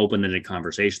obviously it's an open-ended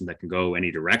conversation that can go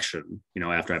any direction,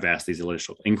 after I've asked these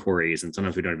initial inquiries. And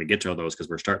sometimes we don't even get to those because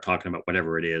we're start talking about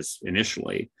whatever it is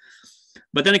initially.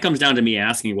 But then it comes down to me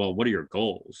asking, well, what are your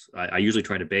goals? I usually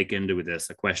try to bake into this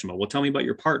a question about, well, tell me about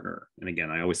your partner. And again,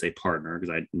 I always say partner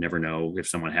because I never know if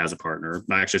someone has a partner.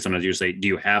 Actually, sometimes you say, do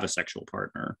you have a sexual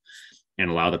partner? And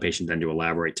allow the patient then to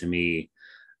elaborate to me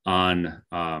on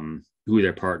who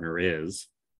their partner is.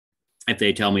 If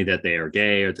they tell me that they are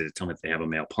gay or they tell me that they have a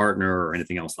male partner or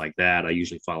anything else like that, I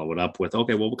usually follow it up with,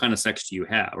 okay, well, what kind of sex do you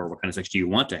have? Or what kind of sex do you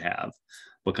want to have?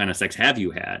 What kind of sex have you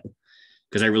had?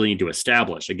 Because I really need to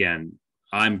establish, again,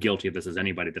 I'm guilty of this as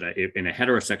anybody that in a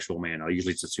heterosexual man, I'll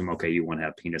usually just assume, okay, you want to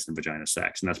have penis and vagina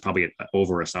sex. And that's probably an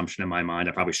over assumption in my mind.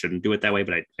 I probably shouldn't do it that way,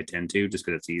 but I tend to just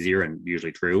because it's easier and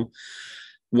usually true.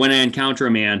 When I encounter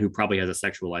a man who probably has a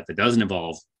sexual life that doesn't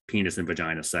involve penis and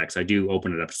vagina sex, I do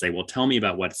open it up to say, well, tell me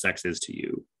about what sex is to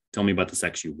you. Tell me about the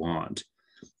sex you want,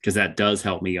 because that does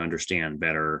help me understand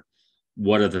better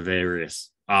what are the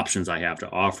various options I have to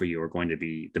offer you are going to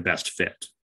be the best fit.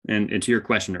 And to your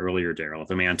question earlier, Daryl, if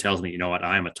a man tells me, you know what,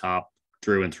 I am a top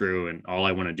through and through, and all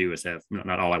I want to do is have,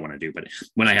 not all I want to do, but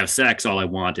when I have sex, all I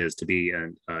want is to be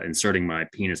inserting my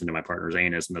penis into my partner's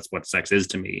anus, and that's what sex is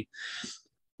to me.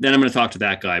 Then I'm going to talk to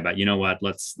that guy about, you know what,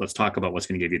 let's talk about what's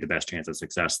going to give you the best chance of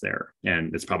success there.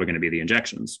 And it's probably going to be the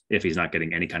injections if he's not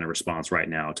getting any kind of response right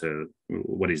now to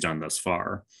what he's done thus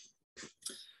far.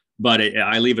 But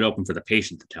I leave it open for the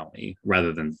patient to tell me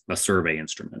rather than a survey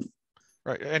instrument.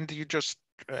 Right. And do you just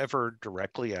ever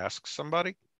directly ask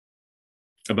somebody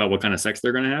about what kind of sex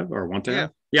they're going to have or want to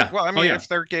have? Yeah. Well, I mean, if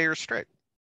they're gay or straight.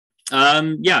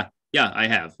 Yeah, I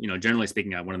have. Generally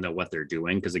speaking, I want to know what they're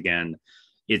doing because, again,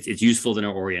 it's useful to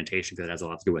know orientation because it has a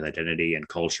lot to do with identity and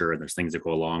culture, and there's things that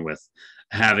go along with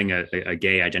having a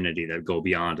gay identity that go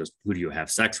beyond just who do you have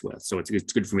sex with. So it's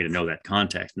good for me to know that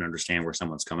context and understand where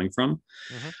someone's coming from.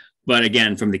 But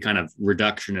again, from the kind of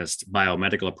reductionist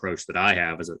biomedical approach that I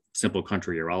have as a simple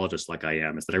country urologist like I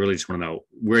am, is that I really just want to know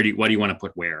what do you want to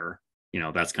put where?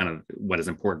 That's kind of what is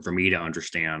important for me to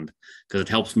understand, because it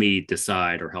helps me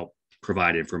decide or help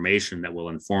provide information that will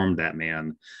inform that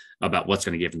man about what's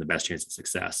going to give him the best chance of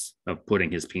success of putting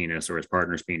his penis or his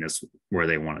partner's penis where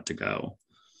they want it to go.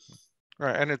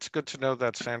 Right, and it's good to know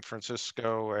that San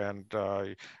Francisco and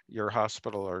your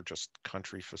hospital are just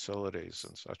country facilities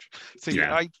and such. So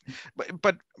Yeah.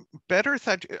 but better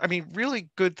that, I mean, really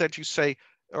good that you say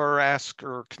or ask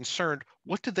or concerned,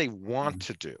 what do they want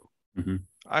to do? Mm-hmm.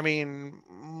 I mean,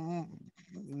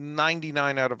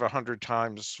 99 out of 100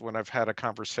 times when I've had a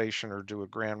conversation or do a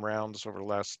grand rounds over the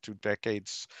last 2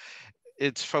 decades,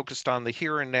 it's focused on the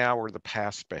here and now or the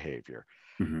past behavior.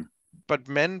 Mm-hmm. But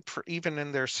men, even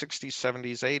in their 60s,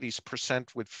 70s, 80s,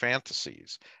 present with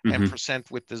fantasies and Mm-hmm.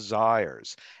 present with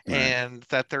desires, Right. and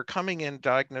that they're coming in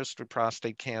diagnosed with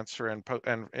prostate cancer and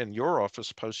in your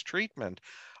office post-treatment,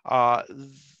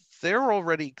 they're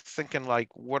already thinking like,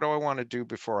 what do I want to do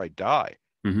before I die?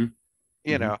 Mm-hmm.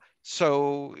 You Mm-hmm. know,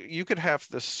 so you could have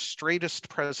the straightest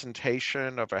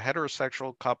presentation of a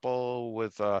heterosexual couple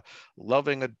with a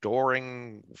loving,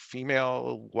 adoring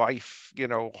female wife,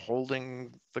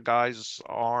 holding the guy's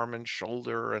arm and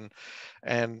shoulder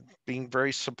and being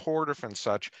very supportive and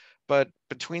such. But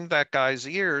between that guy's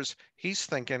ears, he's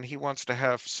thinking he wants to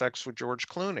have sex with George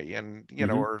Clooney and,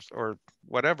 Mm-hmm. or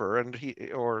whatever. And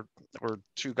or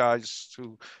two guys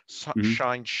who Mm-hmm.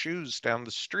 shine shoes down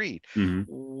the street.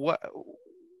 Mm-hmm.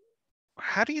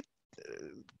 How do you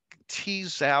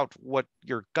tease out what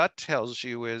your gut tells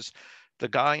you is the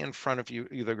guy in front of you,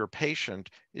 either your patient,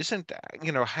 isn't,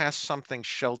 has something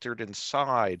sheltered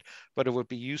inside, but it would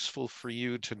be useful for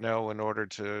you to know in order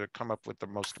to come up with the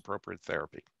most appropriate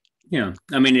therapy? Yeah,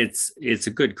 I mean, it's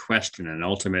a good question, and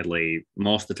ultimately,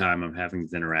 most of the time, I'm having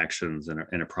these interactions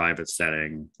in a private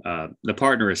setting. The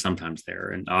partner is sometimes there,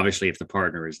 and obviously, if the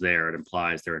partner is there, it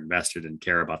implies they're invested and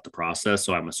care about the process.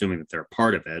 So I'm assuming that they're a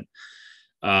part of it.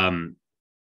 The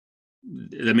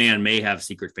man may have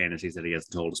secret fantasies that he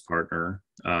hasn't told his partner.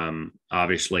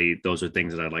 Obviously, those are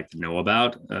things that I'd like to know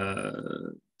about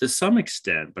to some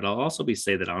extent, but I'll also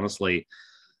say that honestly,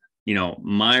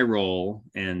 my role,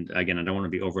 and again, I don't want to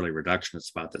be overly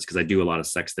reductionist about this because I do a lot of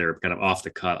sex therapy kind of off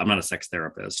the cuff. I'm not a sex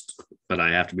therapist, but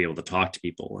I have to be able to talk to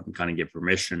people and kind of give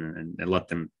permission and let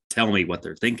them tell me what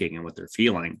they're thinking and what they're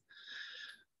feeling.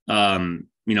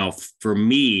 For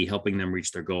me, helping them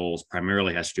reach their goals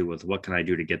primarily has to do with what can I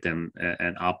do to get them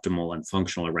an optimal and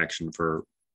functional erection for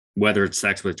whether it's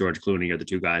sex with George Clooney or the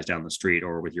two guys down the street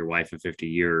or with your wife of 50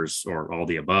 years or all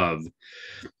the above.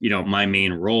 My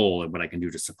main role and what I can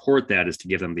do to support that is to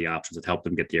give them the options that help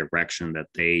them get the erection that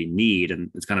they need.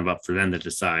 And it's kind of up for them to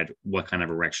decide what kind of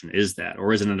erection is that,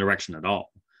 or is it an erection at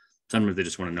all? Sometimes they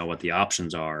just want to know what the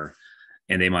options are.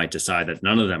 And they might decide that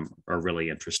none of them are really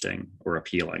interesting or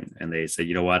appealing. And they say,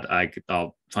 you know what,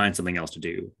 I'll find something else to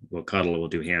do. We'll cuddle, we'll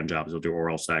do hand jobs, we'll do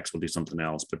oral sex, we'll do something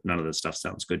else, but none of this stuff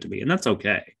sounds good to me. And that's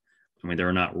okay. I mean, there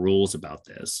are not rules about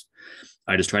this.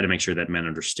 I just try to make sure that men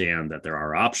understand that there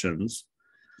are options.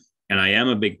 And I am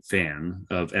a big fan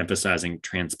of emphasizing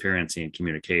transparency and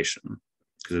communication,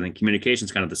 because I think communication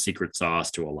is kind of the secret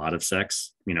sauce to a lot of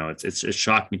sex. It's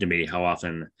shocking to me how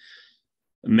often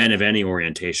men of any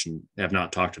orientation have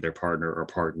not talked to their partner or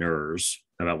partners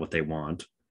about what they want.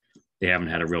 They haven't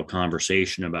had a real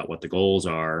conversation about what the goals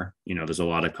are. There's a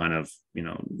lot of kind of,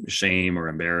 shame or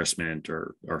embarrassment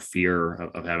or fear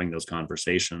of having those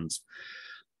conversations.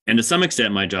 And to some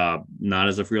extent, my job, not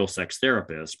as a real sex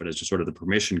therapist, but as just sort of the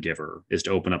permission giver, is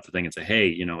to open up the thing and say,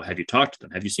 hey, have you talked to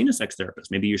them? Have you seen a sex therapist?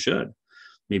 Maybe you should.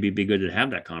 Maybe it'd be good to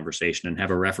have that conversation and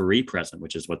have a referee present,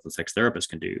 which is what the sex therapist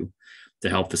can do to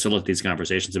help facilitate these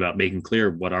conversations about making clear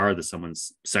what are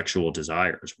someone's sexual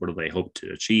desires, what do they hope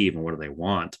to achieve, and what do they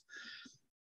want.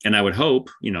 And I would hope,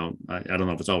 I don't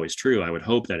know if it's always true, I would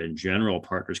hope that in general,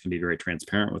 partners can be very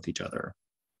transparent with each other.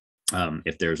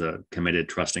 If there's a committed,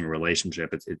 trusting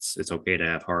relationship, it's okay to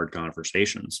have hard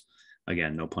conversations.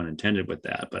 Again, no pun intended with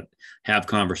that, but have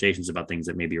conversations about things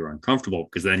that maybe are uncomfortable,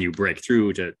 because then you break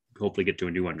through to hopefully get to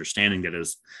a new understanding that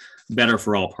is better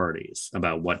for all parties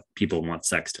about what people want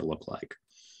sex to look like.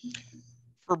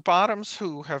 For bottoms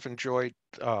who have enjoyed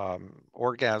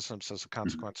orgasms as a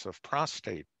consequence of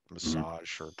prostate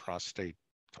massage or prostate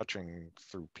touching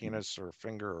through penis or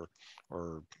finger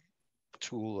or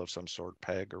tool of some sort,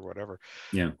 peg or whatever.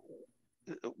 Yeah.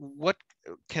 What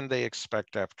can they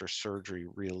expect after surgery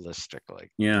realistically?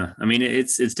 Yeah. I mean,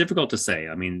 it's difficult to say.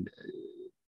 I mean,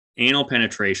 anal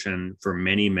penetration for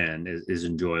many men is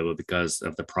enjoyable because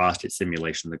of the prostate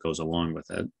stimulation that goes along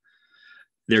with it.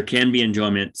 There can be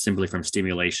enjoyment simply from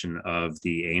stimulation of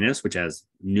the anus, which has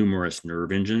numerous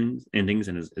nerve endings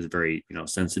and is very,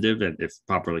 sensitive, and if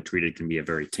properly treated can be a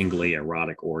very tingly,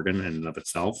 erotic organ in and of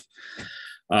itself.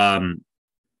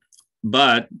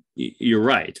 But you're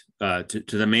right. To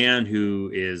the man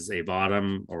who is a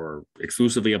bottom, or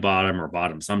exclusively a bottom, or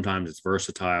bottom sometimes, it's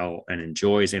versatile and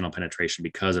enjoys anal penetration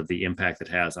because of the impact it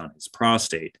has on his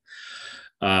prostate.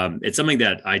 It's something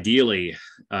that ideally,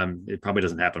 it probably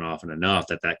doesn't happen often enough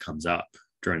that comes up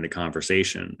during the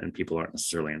conversation, and people aren't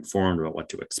necessarily informed about what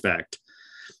to expect.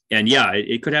 And yeah,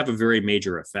 it could have a very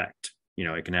major effect.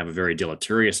 It can have a very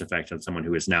deleterious effect on someone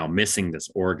who is now missing this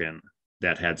organ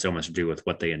that had so much to do with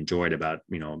what they enjoyed about,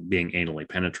 being anally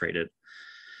penetrated.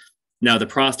 Now, the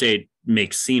prostate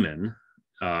makes semen,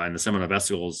 and the seminal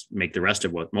vesicles make the rest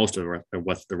of what's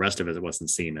in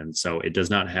semen. So it does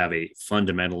not have a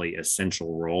fundamentally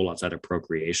essential role outside of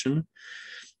procreation.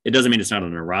 It doesn't mean it's not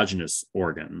an erogenous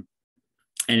organ,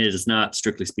 and it is not,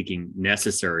 strictly speaking,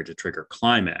 necessary to trigger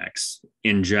climax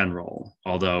in general,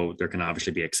 although there can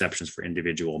obviously be exceptions for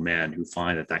individual men who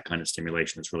find that kind of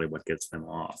stimulation is really what gets them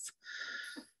off.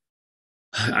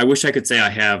 I wish I could say I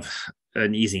have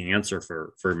an easy answer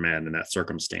for men in that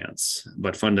circumstance,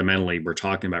 but fundamentally we're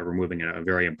talking about removing a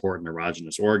very important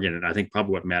erogenous organ. And I think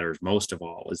probably what matters most of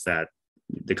all is that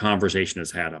the conversation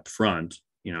is had up front,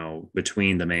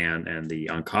 between the man and the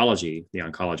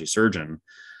oncology surgeon,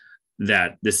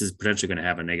 that this is potentially going to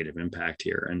have a negative impact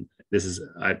here. And this is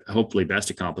hopefully best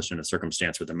accomplished in a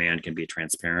circumstance where the man can be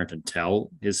transparent and tell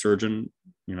his surgeon,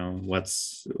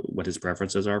 what his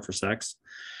preferences are for sex.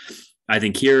 I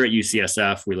think here at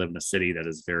UCSF, we live in a city that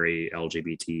is very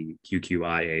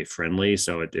LGBTQIA friendly,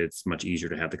 so it's much easier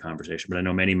to have the conversation. But I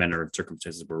know many men are in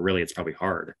circumstances where really it's probably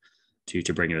hard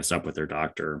to bring this up with their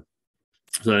doctor.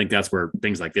 So I think that's where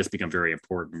things like this become very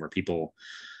important, where people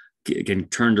can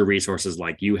turn to resources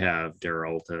like you have,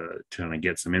 Daryl, to kind of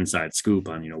get some inside scoop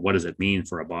on, what does it mean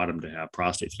for a bottom to have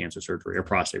prostate cancer surgery or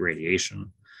prostate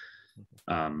radiation.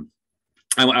 I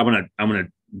want to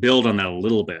build on that a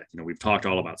little bit. We've talked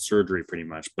all about surgery pretty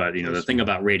much, but the thing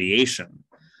about radiation,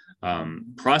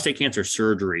 prostate cancer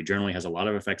surgery generally has a lot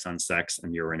of effects on sex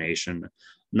and urination,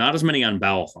 not as many on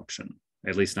bowel function,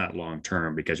 at least not long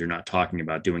term, because you're not talking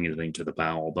about doing anything to the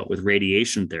bowel. But with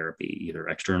radiation therapy, either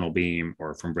external beam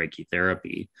or from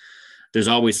brachytherapy, there's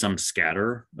always some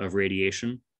scatter of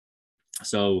radiation.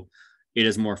 So it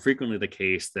is more frequently the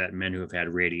case that men who have had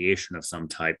radiation of some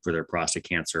type for their prostate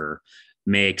cancer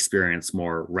may experience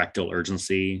more rectal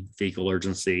urgency, fecal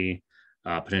urgency,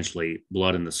 potentially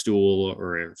blood in the stool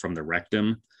or from the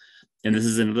rectum. And this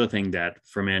is another thing that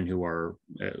for men who are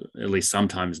at least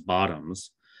sometimes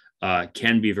bottoms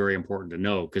can be very important to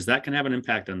know, because that can have an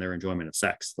impact on their enjoyment of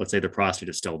sex. Let's say the prostate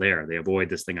is still there. They avoid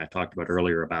this thing I talked about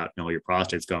earlier about, your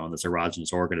prostate's gone, this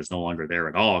erogenous organ is no longer there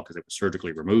at all because it was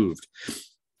surgically removed.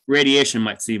 Radiation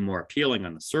might seem more appealing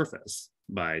on the surface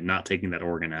by not taking that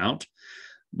organ out,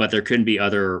 but there can be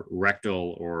other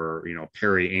rectal or,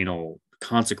 perianal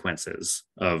consequences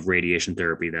of radiation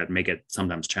therapy that make it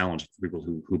sometimes challenging for people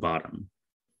who bottom.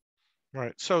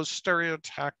 Right. So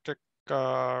stereotactic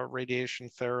radiation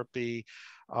therapy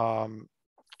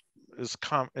is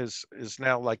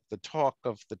now like the talk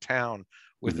of the town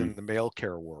within the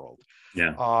Malecare world.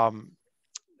 Yeah.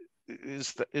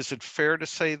 Is it fair to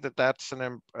say that that's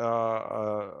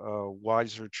a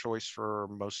wiser choice for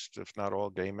most, if not all,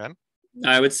 gay men?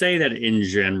 I would say that in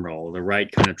general, the right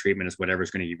kind of treatment is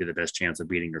whatever's going to give you the best chance of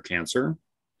beating your cancer.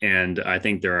 And I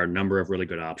think there are a number of really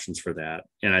good options for that.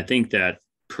 And I think that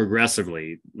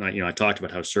progressively, I talked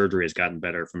about how surgery has gotten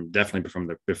better definitely from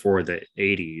before the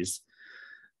 80s,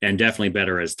 and definitely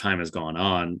better as time has gone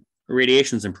on.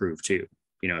 Radiation's improved too.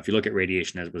 If you look at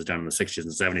radiation as it was done in the 60s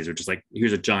and 70s, which is like,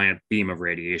 here's a giant beam of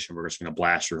radiation we're just going to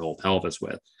blast your whole pelvis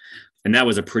with. And that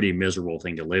was a pretty miserable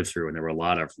thing to live through. And there were a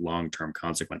lot of long-term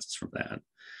consequences from that.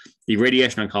 The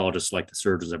radiation oncologists, like the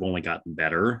surgeons, have only gotten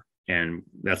better. And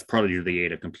that's partly due to the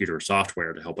aid of computer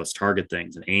software to help us target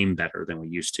things and aim better than we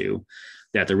used to.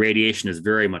 That the radiation is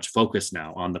very much focused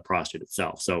now on the prostate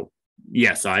itself. So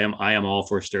yes, I am all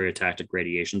for stereotactic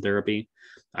radiation therapy.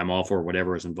 I'm all for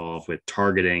whatever is involved with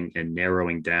targeting and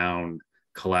narrowing down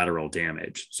collateral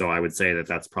damage. So I would say that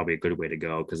that's probably a good way to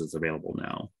go because it's available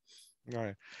now.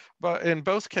 Right. But in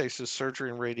both cases, surgery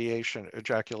and radiation,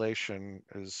 ejaculation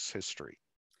is history.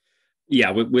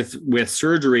 Yeah, with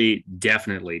surgery,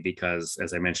 definitely, because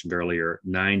as I mentioned earlier,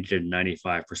 90 to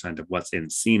 95% of what's in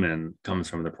semen comes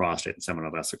from the prostate and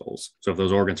seminal vesicles. So if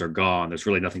those organs are gone, there's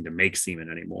really nothing to make semen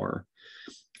anymore.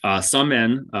 Some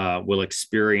men will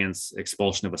experience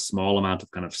expulsion of a small amount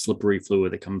of kind of slippery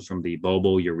fluid that comes from the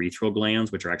bulbourethral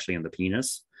glands, which are actually in the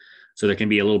penis. So there can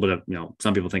be a little bit of,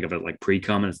 some people think of it like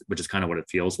pre-cum, which is kind of what it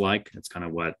feels like. It's kind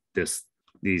of what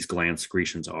these gland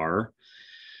secretions are.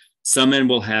 Some men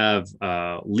will have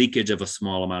leakage of a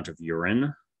small amount of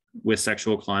urine with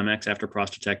sexual climax after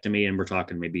prostatectomy, and we're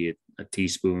talking maybe a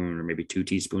teaspoon or maybe 2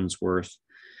 teaspoons worth.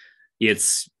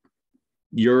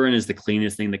 Urine is the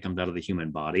cleanest thing that comes out of the human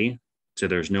body, so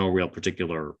there's no real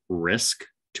particular risk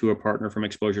to a partner from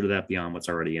exposure to that beyond what's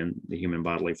already in the human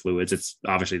bodily fluids. It's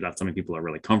obviously not something people are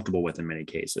really comfortable with in many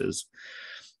cases.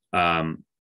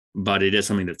 But it is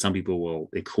something that some people will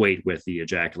equate with the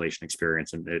ejaculation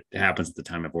experience, and it happens at the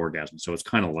time of orgasm. So it's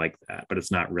kind of like that, but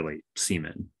it's not really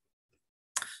semen.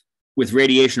 With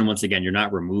radiation, once again, you're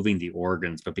not removing the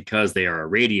organs, but because they are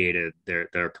irradiated, their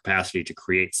capacity to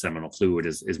create seminal fluid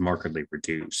is markedly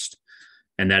reduced.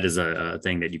 And that is a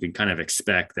thing that you can kind of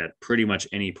expect, that pretty much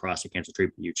any prostate cancer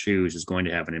treatment you choose is going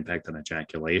to have an impact on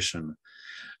ejaculation.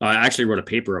 I actually wrote a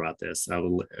paper about this. I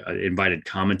invited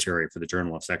commentary for the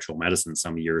Journal of Sexual Medicine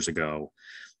some years ago.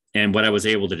 And what I was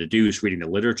able to deduce reading the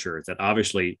literature is that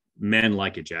obviously men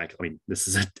like ejaculating. I mean, this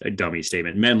is a dummy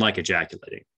statement. Men like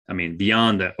ejaculating. I mean,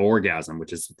 beyond the orgasm,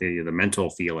 which is the mental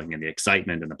feeling and the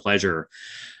excitement and the pleasure,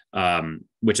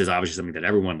 which is obviously something that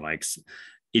everyone likes,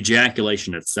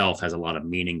 ejaculation itself has a lot of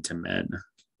meaning to men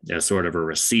as sort of a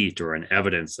receipt or an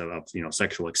evidence of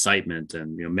sexual excitement.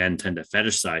 And men tend to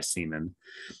fetishize semen,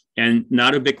 and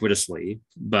not ubiquitously,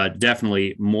 but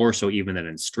definitely more so even than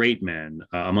in straight men.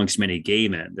 Amongst many gay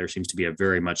men, there seems to be a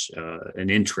very much an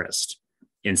interest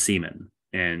in semen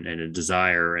and a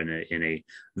desire and a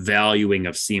valuing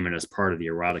of semen as part of the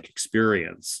erotic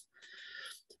experience.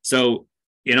 So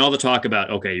in all the talk about,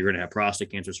 okay, you're going to have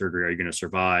prostate cancer surgery, are you going to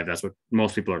survive? That's what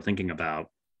most people are thinking about.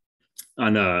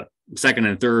 On the second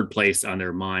and third place on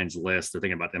their mind's list, they're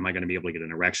thinking about, am I going to be able to get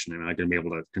an erection? Am I going to be able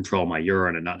to control my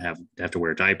urine and not have to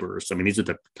wear diapers? I mean, these are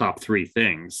the top 3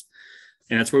 things.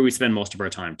 And that's where we spend most of our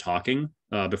time talking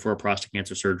before prostate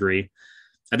cancer surgery.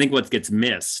 I think what gets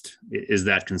missed is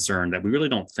that concern that we really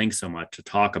don't think so much to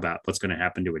talk about what's going to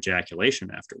happen to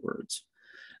ejaculation afterwards.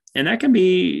 And that can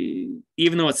be,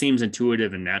 even though it seems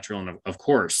intuitive and natural, and of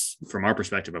course, from our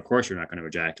perspective, of course, you're not going to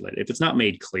ejaculate. If it's not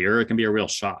made clear, it can be a real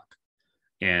shock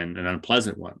and an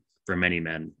unpleasant one for many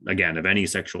men, again, of any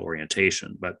sexual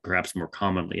orientation, but perhaps more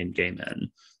commonly in gay men,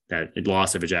 that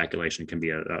loss of ejaculation can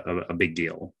be a big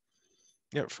deal.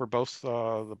 Yeah, for both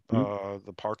the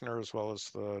partner as well as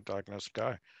the diagnosed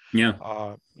guy.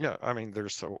 Yeah. Yeah, I mean,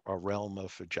 there's a realm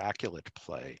of ejaculate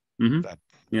play that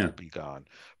will be gone,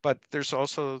 but there's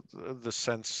also the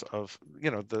sense of,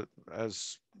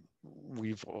 as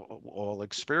we've all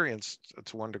experienced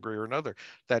to one degree or another,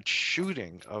 that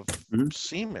shooting of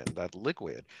semen, that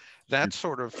liquid, that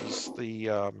sort of is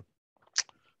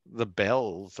the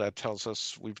bell that tells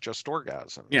us we've just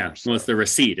orgasmed. Yeah, well, it's the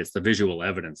receipt, it's the visual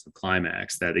evidence of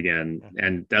climax that, again,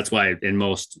 and that's why in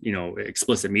most,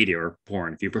 explicit media or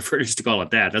porn, if you prefer just to call it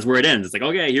that, that's where it ends. It's like,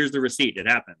 okay, here's the receipt, it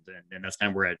happened. And that's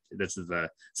kind of where this is the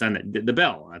sign that the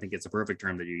bell, I think it's a perfect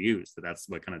term that you use, that that's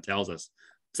what kind of tells us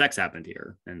sex happened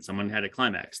here and someone had a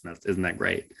climax, and isn't that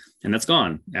great? And that's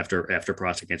gone after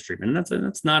prostate cancer treatment. And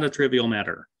that's not a trivial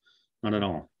matter, not at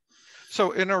all.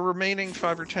 So in our remaining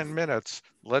 5 or 10 minutes,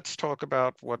 let's talk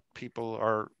about what people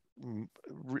are.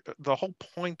 The whole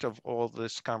point of all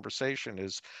this conversation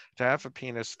is to have a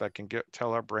penis that can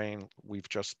tell our brain we've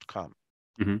just come,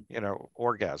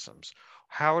 orgasms.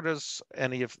 How does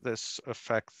any of this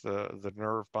affect the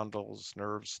nerve bundles,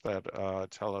 nerves that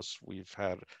tell us we've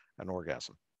had an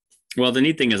orgasm? Well, the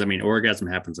neat thing is, orgasm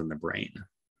happens in the brain.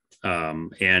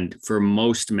 And for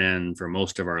most men, for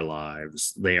most of our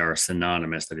lives, they are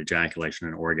synonymous, that ejaculation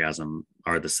and orgasm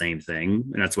are the same thing.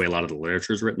 And that's the way a lot of the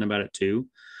literature is written about it too.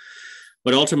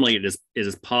 But ultimately, it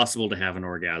is possible to have an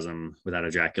orgasm without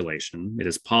ejaculation. It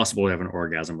is possible to have an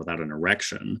orgasm without an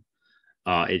erection.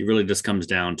 It really just comes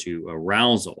down to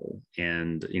arousal.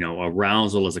 And,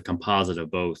 arousal is a composite of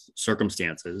both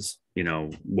circumstances,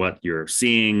 what you're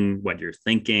seeing, what you're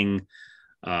thinking,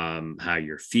 how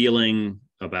you're feeling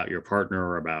about your partner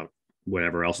or about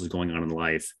whatever else is going on in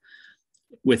life,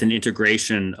 with an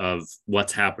integration of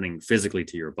what's happening physically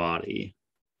to your body,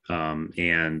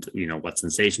 and what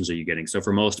sensations are you getting. So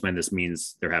for most men, this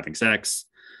means they're having sex,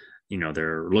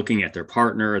 they're looking at their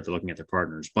partner, they're looking at their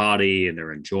partner's body, and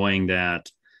they're enjoying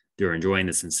that. They're enjoying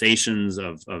the sensations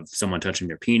of someone touching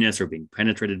their penis or being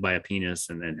penetrated by a penis,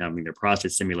 and then having their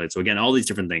prostate stimulated. So again, all these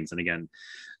different things. And again,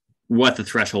 what the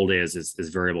threshold is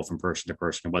variable from person to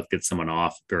person, and what gets someone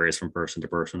off varies from person to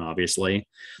person, obviously.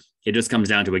 It just comes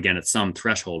down to, again, at some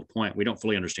threshold point, we don't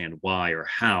fully understand why or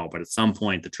how, but at some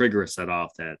point the trigger is set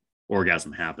off that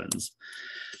orgasm happens.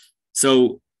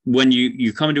 So when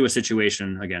you come into a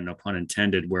situation, again, no pun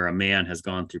intended, where a man has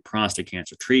gone through prostate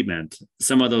cancer treatment,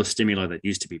 some of those stimuli that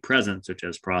used to be present, such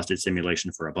as prostate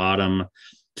stimulation for a bottom,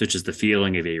 such as the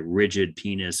feeling of a rigid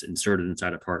penis inserted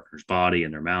inside a partner's body in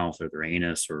their mouth or their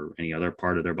anus or any other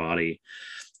part of their body,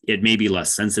 it may be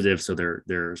less sensitive. So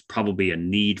there's probably a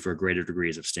need for greater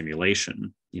degrees of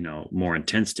stimulation, more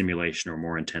intense stimulation or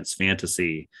more intense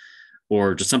fantasy,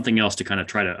 or just something else to kind of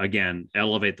try to, again,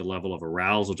 elevate the level of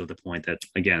arousal to the point that,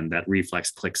 again, that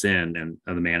reflex clicks in and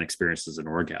the man experiences an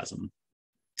orgasm.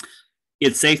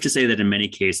 It's safe to say that in many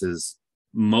cases,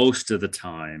 most of the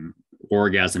time,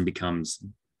 orgasm becomes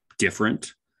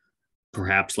different,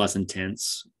 perhaps less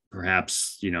intense,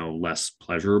 perhaps, less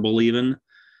pleasurable even.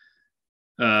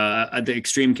 The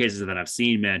extreme cases that I've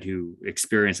seen men who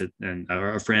experience it, and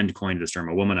a friend coined this term,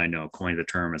 a woman I know coined the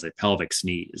term as a pelvic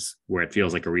sneeze, where it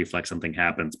feels like a reflex, something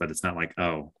happens, but it's not like,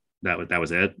 oh, that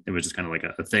was it. It was just kind of like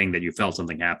a thing that you felt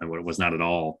something happen, but it was not at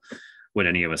all what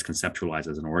any of us conceptualize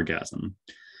as an orgasm.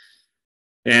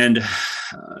 And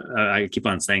I keep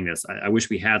on saying this. I wish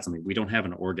we had something. We don't have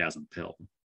an orgasm pill.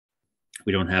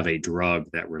 We don't have a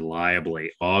drug that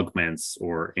reliably augments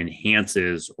or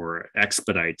enhances or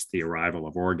expedites the arrival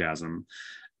of orgasm.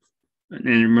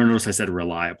 And notice I said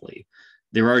reliably.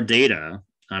 There are data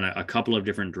on a couple of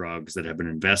different drugs that have been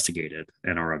investigated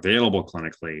and are available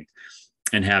clinically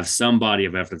and have some body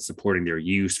of evidence supporting their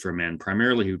use for men,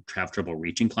 primarily who have trouble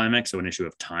reaching climax, so an issue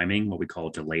of timing, what we call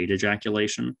delayed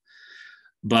ejaculation.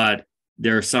 But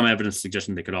there's some evidence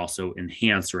suggesting they could also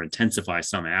enhance or intensify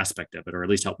some aspect of it, or at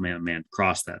least help man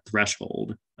cross that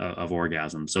threshold of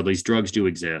orgasm. So these drugs do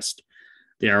exist.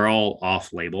 They are all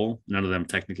off-label. None of them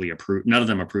technically approved. None of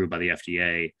them approved by the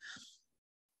FDA.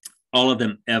 All of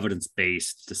them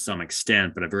evidence-based to some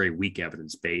extent, but a very weak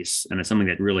evidence base. And it's something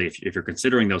that really, if you're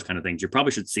considering those kind of things, you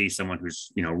probably should see someone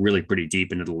who's really pretty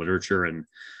deep into the literature and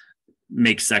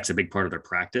makes sex a big part of their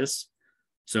practice.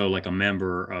 So like a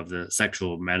member of the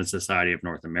Sexual Medicine Society of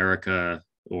North America,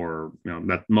 or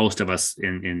that most of us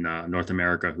in North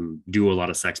America who do a lot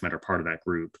of sex med are part of that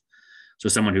group. So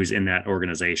someone who's in that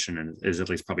organization and is at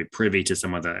least probably privy to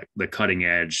some of the cutting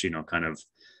edge, kind of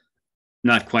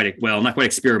not quite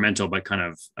experimental, but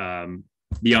kind of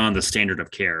beyond the standard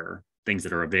of care, things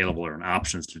that are available or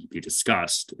options to be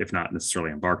discussed, if not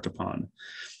necessarily embarked upon.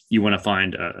 You want to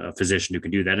find a physician who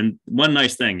can do that. And one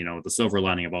nice thing, the silver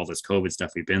lining of all this COVID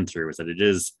stuff we've been through is that it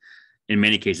is, in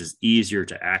many cases, easier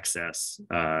to access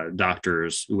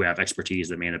doctors who have expertise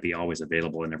that may not be always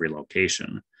available in every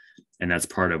location. And that's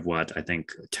part of what I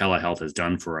think telehealth has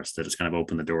done for us, that it's kind of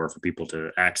opened the door for people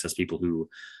to access people who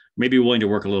may be willing to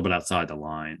work a little bit outside the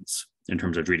lines in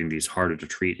terms of treating these harder to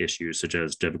treat issues, such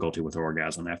as difficulty with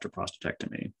orgasm after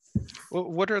prostatectomy. Well,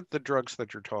 what are the drugs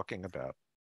that you're talking about?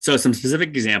 So some specific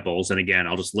examples, and again,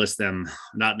 I'll just list them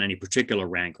not in any particular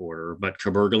rank order, but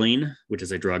cabergoline, which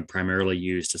is a drug primarily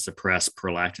used to suppress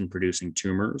prolactin-producing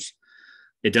tumors.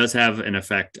 It does have an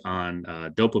effect on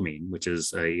dopamine, which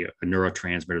is a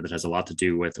neurotransmitter that has a lot to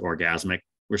do with orgasmic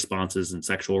responses and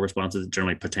sexual responses. It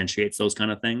generally potentiates those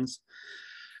kind of things.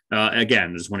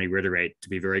 Again, I just want to reiterate, to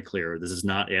be very clear, this is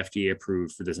not FDA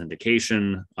approved for this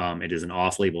indication. It is an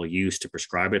off-label use to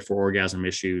prescribe it for orgasm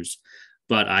issues.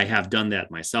 But I have done that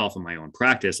myself in my own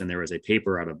practice. And there was a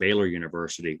paper out of Baylor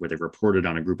University where they reported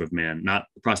on a group of men, not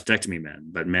prostatectomy men,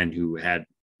 but men who had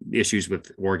issues with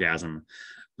orgasm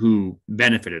who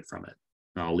benefited from it.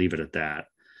 I'll leave it at that.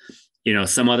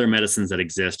 Some other medicines that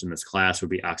exist in this class would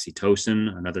be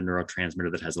oxytocin, another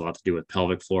neurotransmitter that has a lot to do with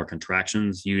pelvic floor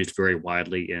contractions, used very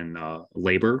widely in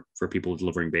labor for people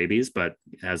delivering babies, but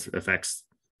has effects,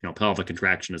 pelvic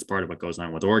contraction is part of what goes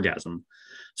on with orgasm.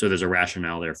 So there's a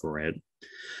rationale there for it.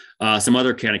 Some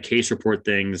other kind of case report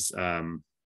things,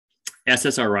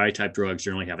 SSRI type drugs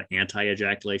generally have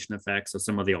anti-ejaculation effects. So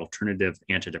some of the alternative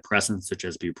antidepressants, such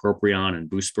as bupropion and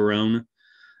buspirone,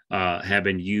 have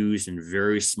been used in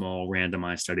very small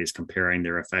randomized studies comparing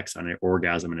their effects on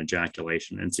orgasm and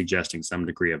ejaculation and suggesting some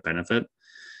degree of benefit.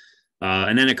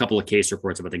 And then a couple of case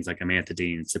reports about things like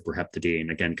amantadine,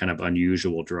 cyproheptadine, again, kind of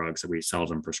unusual drugs that we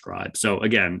seldom prescribe. So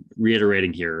again,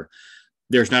 reiterating here,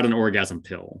 there's not an orgasm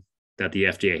pill that the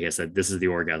FDA has said, this is the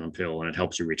orgasm pill and it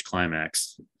helps you reach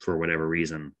climax for whatever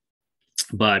reason.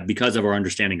 But because of our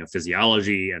understanding of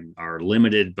physiology and our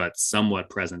limited but somewhat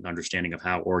present understanding of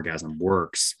how orgasm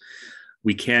works,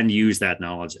 we can use that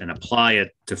knowledge and apply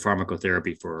it to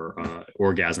pharmacotherapy for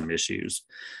orgasm issues.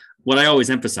 What I always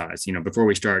emphasize, before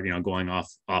we start, going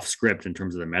off script in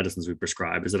terms of the medicines we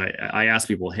prescribe, is that I ask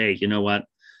people, hey, you know what?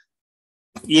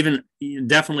 Even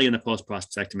definitely in the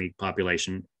post-prostatectomy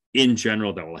population, in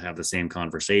general, that will have the same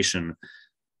conversation.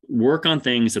 work on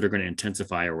things that are going to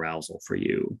intensify arousal for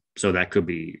you. So that could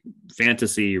be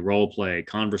fantasy, role play,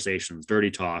 conversations,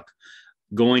 dirty talk,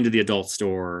 going to the adult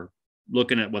store,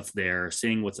 looking at what's there,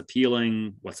 seeing what's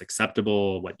appealing, what's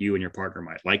acceptable, what you and your partner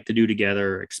might like to do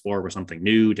together, explore with something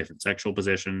new, different sexual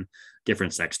position,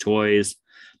 different sex toys.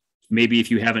 Maybe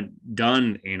if you haven't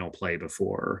done anal play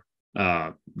before,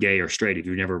 gay or straight, if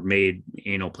you've never made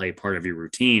anal play part of your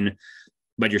routine,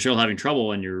 but you're still having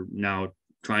trouble and you're now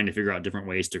trying to figure out different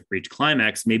ways to reach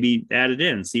climax, maybe add it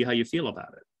in, see how you feel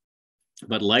about it.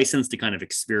 But license to kind of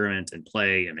experiment and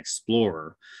play and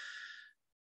explore.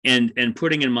 And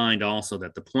putting in mind also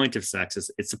that the point of sex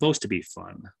is it's supposed to be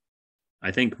fun.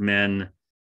 I think men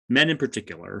in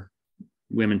particular,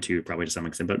 women too, probably to some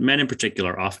extent, but men in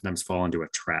particular oftentimes fall into a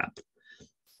trap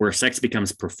where sex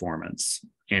becomes performance.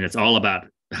 And it's all about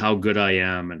how good I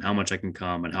am and how much I can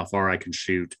come and how far I can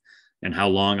shoot and how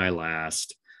long I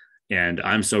last. And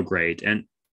I'm so great. And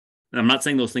I'm not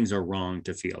saying those things are wrong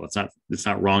to feel. It's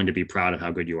not wrong to be proud of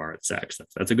how good you are at sex.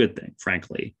 That's a good thing,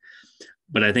 frankly.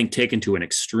 But I think taken to an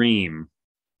extreme,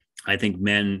 I think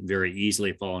men very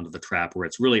easily fall into the trap where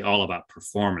it's really all about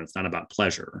performance, not about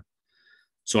pleasure.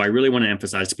 So I really want to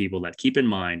emphasize to people that keep in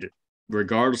mind,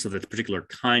 regardless of the particular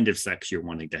kind of sex you're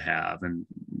wanting to have and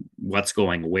what's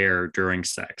going where during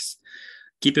sex,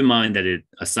 keep in mind that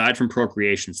aside from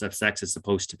procreation, sex is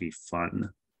supposed to be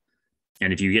fun.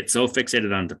 And if you get so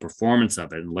fixated on the performance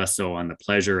of it and less so on the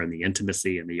pleasure and the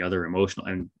intimacy and the other emotional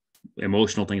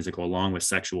things that go along with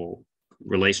sexual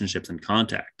relationships and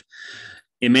contact,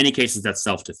 in many cases that's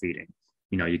self-defeating.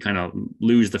 You kind of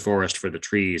lose the forest for the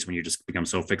trees when you just become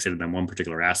so fixated on one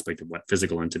particular aspect of what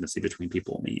physical intimacy between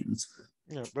people means.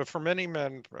 Yeah, but for many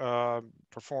men,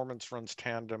 performance runs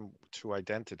tandem to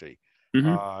identity.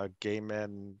 Gay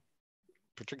men,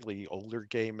 particularly older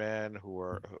gay men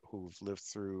who've lived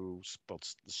through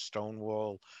both the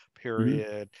Stonewall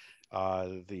period,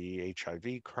 the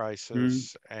HIV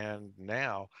crisis, and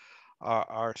now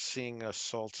are seeing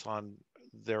assaults on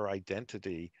their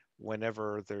identity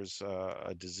whenever there's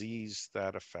a disease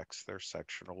that affects their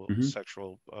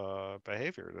sexual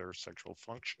behavior, their sexual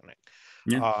functioning.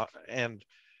 And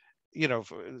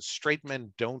straight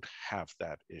men don't have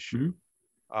that issue.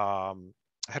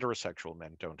 Heterosexual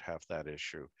men don't have that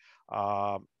issue.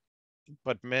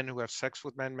 But men who have sex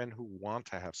with men who want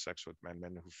to have sex with men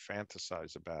who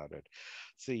fantasize about it,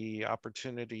 the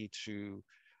opportunity to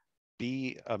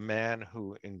be a man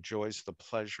who enjoys the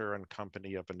pleasure and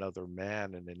company of another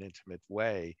man in an intimate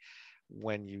way,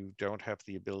 when you don't have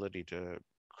the ability to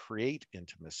create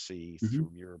intimacy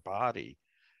through your body,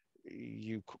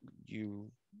 you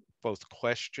both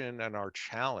question and are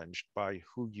challenged by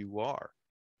who you are.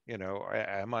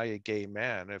 Am I a gay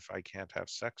man if I can't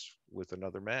have sex with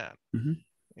another man?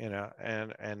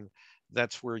 And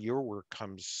that's where your work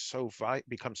becomes so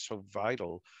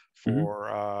vital for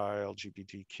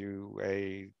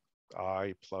LGBTQAI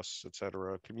plus,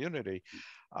 etc. community.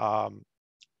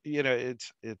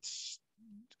 It's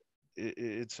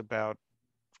about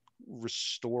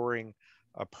restoring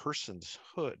a person's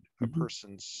hood, a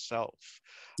person's self,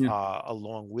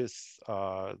 along with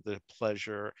the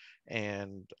pleasure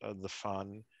and the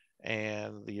fun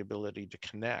and the ability to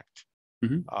connect.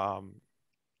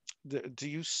 Do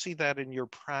you see that in your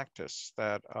practice,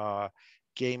 that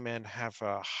gay men have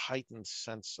a heightened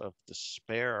sense of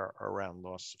despair around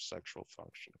loss of sexual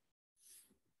function?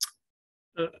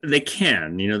 They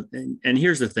can, and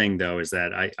here's the thing, though, is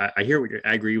that I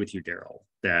agree with you, Daryl,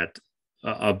 that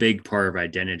a big part of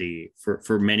identity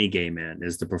for many gay men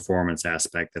is the performance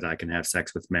aspect, that I can have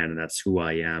sex with men and that's who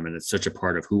I am. And it's such a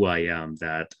part of who I am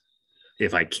that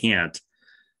if I can't,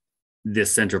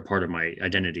 this center part of my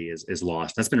identity is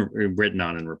lost. That's been written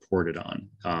on and reported on.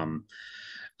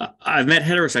 I've met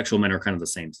heterosexual men who are kind of the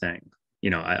same thing.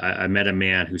 I met a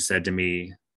man who said to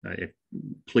me,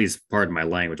 please pardon my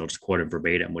language, I'll just quote him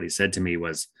verbatim. What he said to me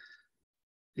was,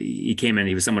 he came in,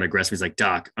 he was somewhat aggressive. He's like,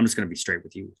 "Doc, I'm just going to be straight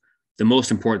with you. The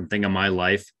most important thing in my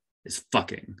life is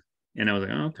fucking." And I was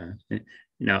like, "Oh, okay."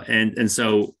 And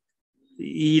so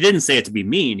he didn't say it to be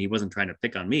mean. He wasn't trying to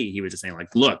pick on me. He was just saying,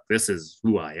 like, "Look, this is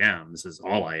who I am. This is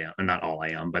all I am. And not all I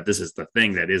am, but this is the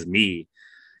thing that is me,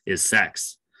 is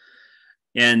sex."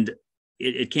 And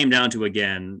it came down to,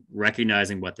 again,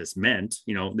 recognizing what this meant.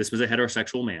 This was a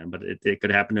heterosexual man, but it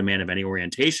could happen to a man of any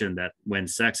orientation, that when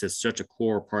sex is such a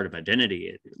core part of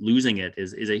identity, losing it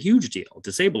is a huge deal,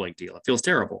 disabling deal. It feels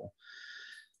terrible.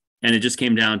 And it just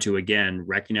came down to, again,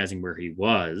 recognizing where he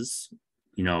was,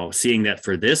 seeing that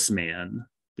for this man,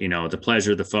 You know, the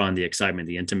pleasure, the fun, the excitement,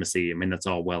 the intimacy. I mean, that's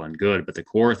all well and good, but the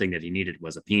core thing that he needed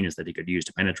was a penis that he could use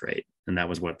to penetrate. And that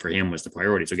was what for him was the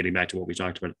priority. So getting back to what we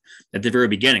talked about at the very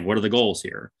beginning, what are the goals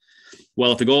here?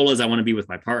 Well, if the goal is I want to be with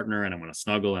my partner and I want to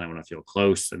snuggle and I want to feel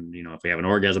close, and you know, if we have an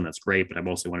orgasm, that's great, but I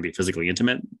mostly want to be physically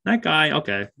intimate. That guy,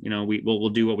 okay, you know, we'll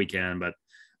do what we can, but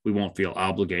we won't feel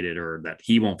obligated, or that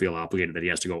he won't feel obligated that he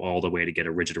has to go all the way to get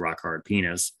a rigid rock hard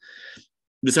penis.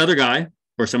 This other guy,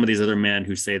 or some of these other men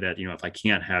who say that, you know, if I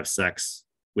can't have sex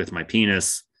with my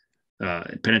penis,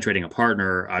 penetrating a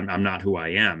partner, I'm not who I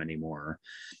am anymore.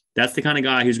 That's the kind of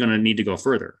guy who's going to need to go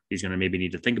further. He's going to maybe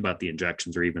need to think about the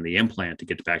injections or even the implant to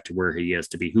get back to where he is,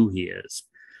 to be who he is.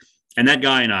 And that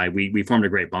guy and I, we formed a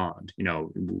great bond. You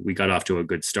know, we got off to a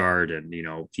good start, and you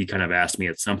know, he kind of asked me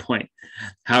at some point,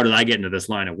 how did I get into this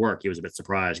line of work? He was a bit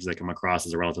surprised because I come across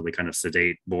as a relatively kind of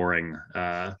sedate, boring,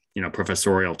 you know,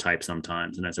 professorial type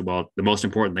sometimes. And I said, well, the most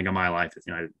important thing in my life is,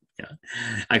 you know,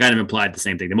 I kind of implied the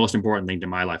same thing. The most important thing to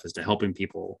my life is to helping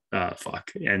people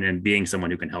fuck, and being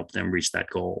someone who can help them reach that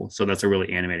goal. So that's a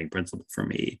really animating principle for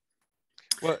me.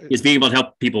 Well, is being able to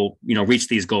help people, you know, reach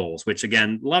these goals, which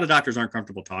again, a lot of doctors aren't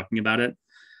comfortable talking about it.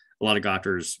 A lot of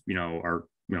doctors, you know, are,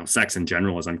 you know, sex in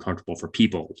general is uncomfortable for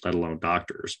people, let alone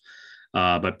doctors.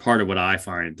 But part of what I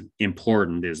find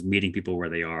important is meeting people where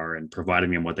they are and providing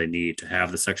them what they need to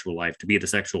have the sexual life, to be the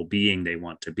sexual being they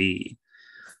want to be.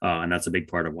 And that's a big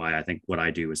part of why I think what I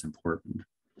do is important.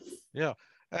 Yeah.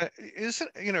 Is it,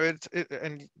 you know,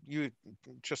 and you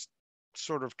just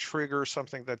sort of trigger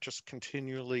something that just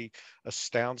continually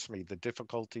astounds me, the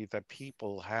difficulty that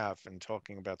people have in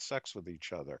talking about sex with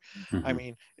each other. Mm-hmm. I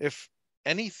mean, if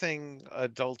anything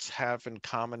adults have in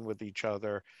common with each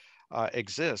other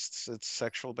exists, it's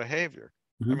sexual behavior.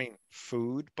 Mm-hmm. I mean,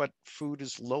 food, but food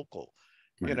is local.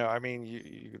 Right. You know, I mean,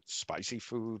 you spicy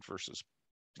food versus,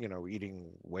 you know,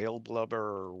 eating whale blubber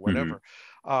or whatever.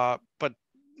 Mm-hmm. But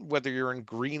whether you're in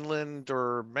Greenland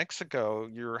or Mexico,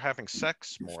 you're having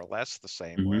sex more or less the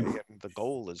same mm-hmm. way, and the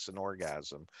goal is an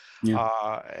orgasm.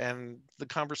 Yeah. And the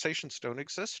conversations don't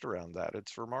exist around that.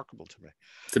 It's remarkable to me.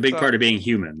 It's a big part of being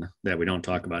human that we don't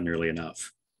talk about nearly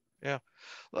enough. Yeah.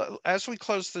 As we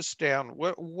close this down,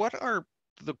 what are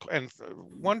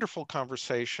wonderful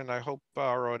conversation. I hope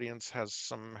our audience has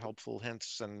some helpful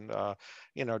hints and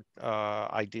you know,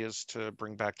 ideas to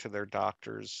bring back to their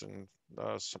doctors, and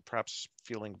perhaps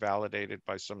feeling validated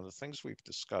by some of the things we've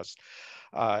discussed,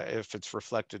 if it's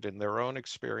reflected in their own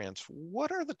experience.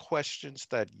 What are the questions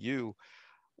that you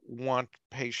want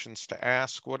patients to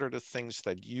ask? What are the things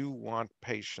that you want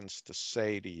patients to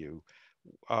say to you,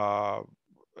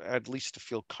 at least to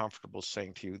feel comfortable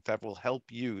saying to you, that will help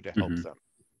you to help mm-hmm. them?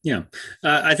 Yeah.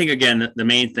 I think, again, the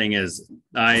main thing is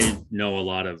I know a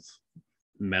lot of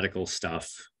medical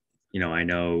stuff. You know, I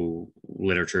know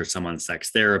literature, some on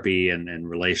sex therapy and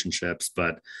relationships,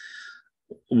 but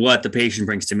what the patient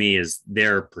brings to me is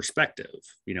their perspective,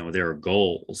 you know, their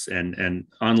goals. And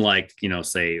unlike, you know,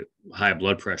 say high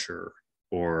blood pressure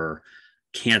or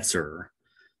cancer,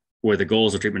 where the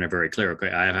goals of treatment are very clear. Okay,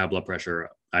 I have high blood pressure.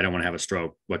 I don't want to have a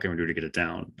stroke. What can we do to get it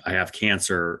down? I have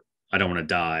cancer. I don't want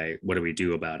to die. What do we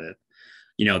do about it?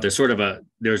 You know,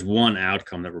 there's one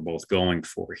outcome that we're both going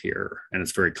for here. And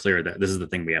it's very clear that this is the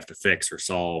thing we have to fix or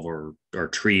solve or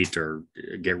treat or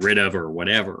get rid of or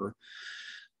whatever.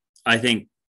 I think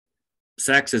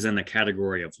sex is in the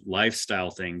category of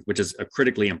lifestyle things, which is a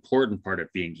critically important part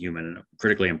of being human and a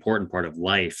critically important part of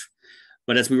life.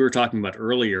 But as we were talking about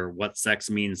earlier, what sex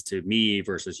means to me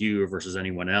versus you versus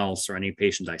anyone else or any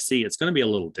patient I see, it's going to be a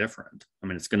little different. I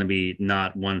mean, it's going to be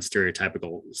not one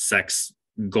stereotypical sex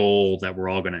goal that we're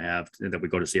all going to have, that we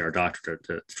go to see our doctor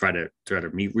to try to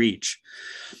reach.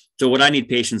 So what I need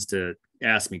patients to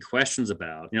ask me questions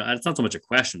about, you know, it's not so much a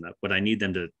question, that what I need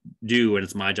them to do, and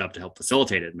it's my job to help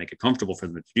facilitate it and make it comfortable for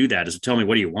them to do that, is to tell me,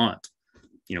 what do you want?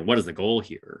 You know, what is the goal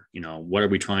here? You know, what are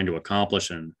we trying to accomplish?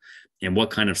 And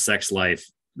what kind of sex life,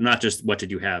 not just what did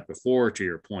you have before, to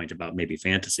your point about maybe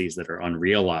fantasies that are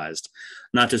unrealized,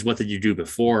 not just what did you do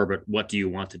before, but what do you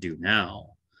want to do now?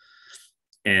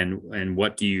 And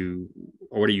what are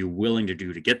you willing to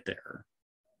do to get there?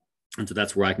 And so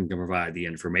that's where I can provide the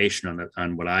information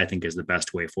on what I think is the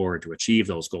best way forward to achieve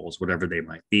those goals, whatever they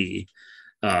might be.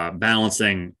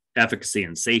 Balancing efficacy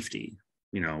and safety,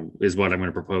 you know, is what I'm going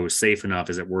to propose. Safe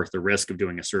enough, is it worth the risk of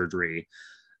doing a surgery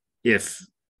if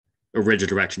a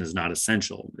rigid erection is not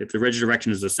essential? If the rigid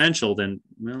erection is essential, then,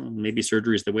 well, maybe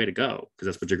surgery is the way to go, because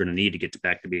that's what you're going to need to get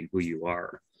back to being who you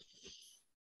are.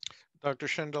 Dr.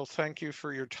 Shindel, thank you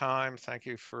for your time. Thank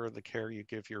you for the care you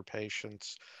give your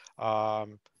patients.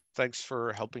 thanks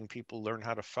for helping people learn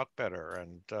how to fuck better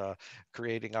and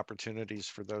creating opportunities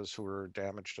for those who are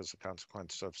damaged as a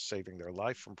consequence of saving their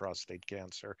life from prostate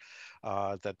cancer,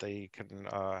 that they can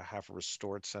have a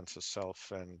restored sense of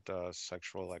self and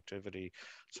sexual activity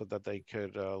so that they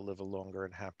could live a longer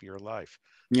and happier life.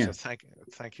 Yeah. So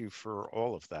thank you for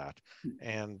all of that.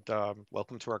 And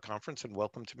welcome to our conference, and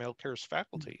welcome to Malecare's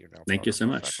faculty. You're now Thank part you of so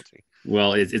our much. faculty.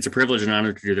 Well, it's a privilege and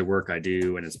honor to do the work I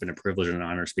do, and it's been a privilege and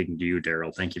honor speaking to you,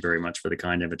 Daryl. Thank you very much for the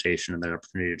kind invitation and the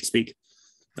opportunity to speak.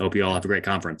 I hope you all have a great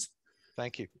conference.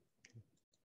 Thank you.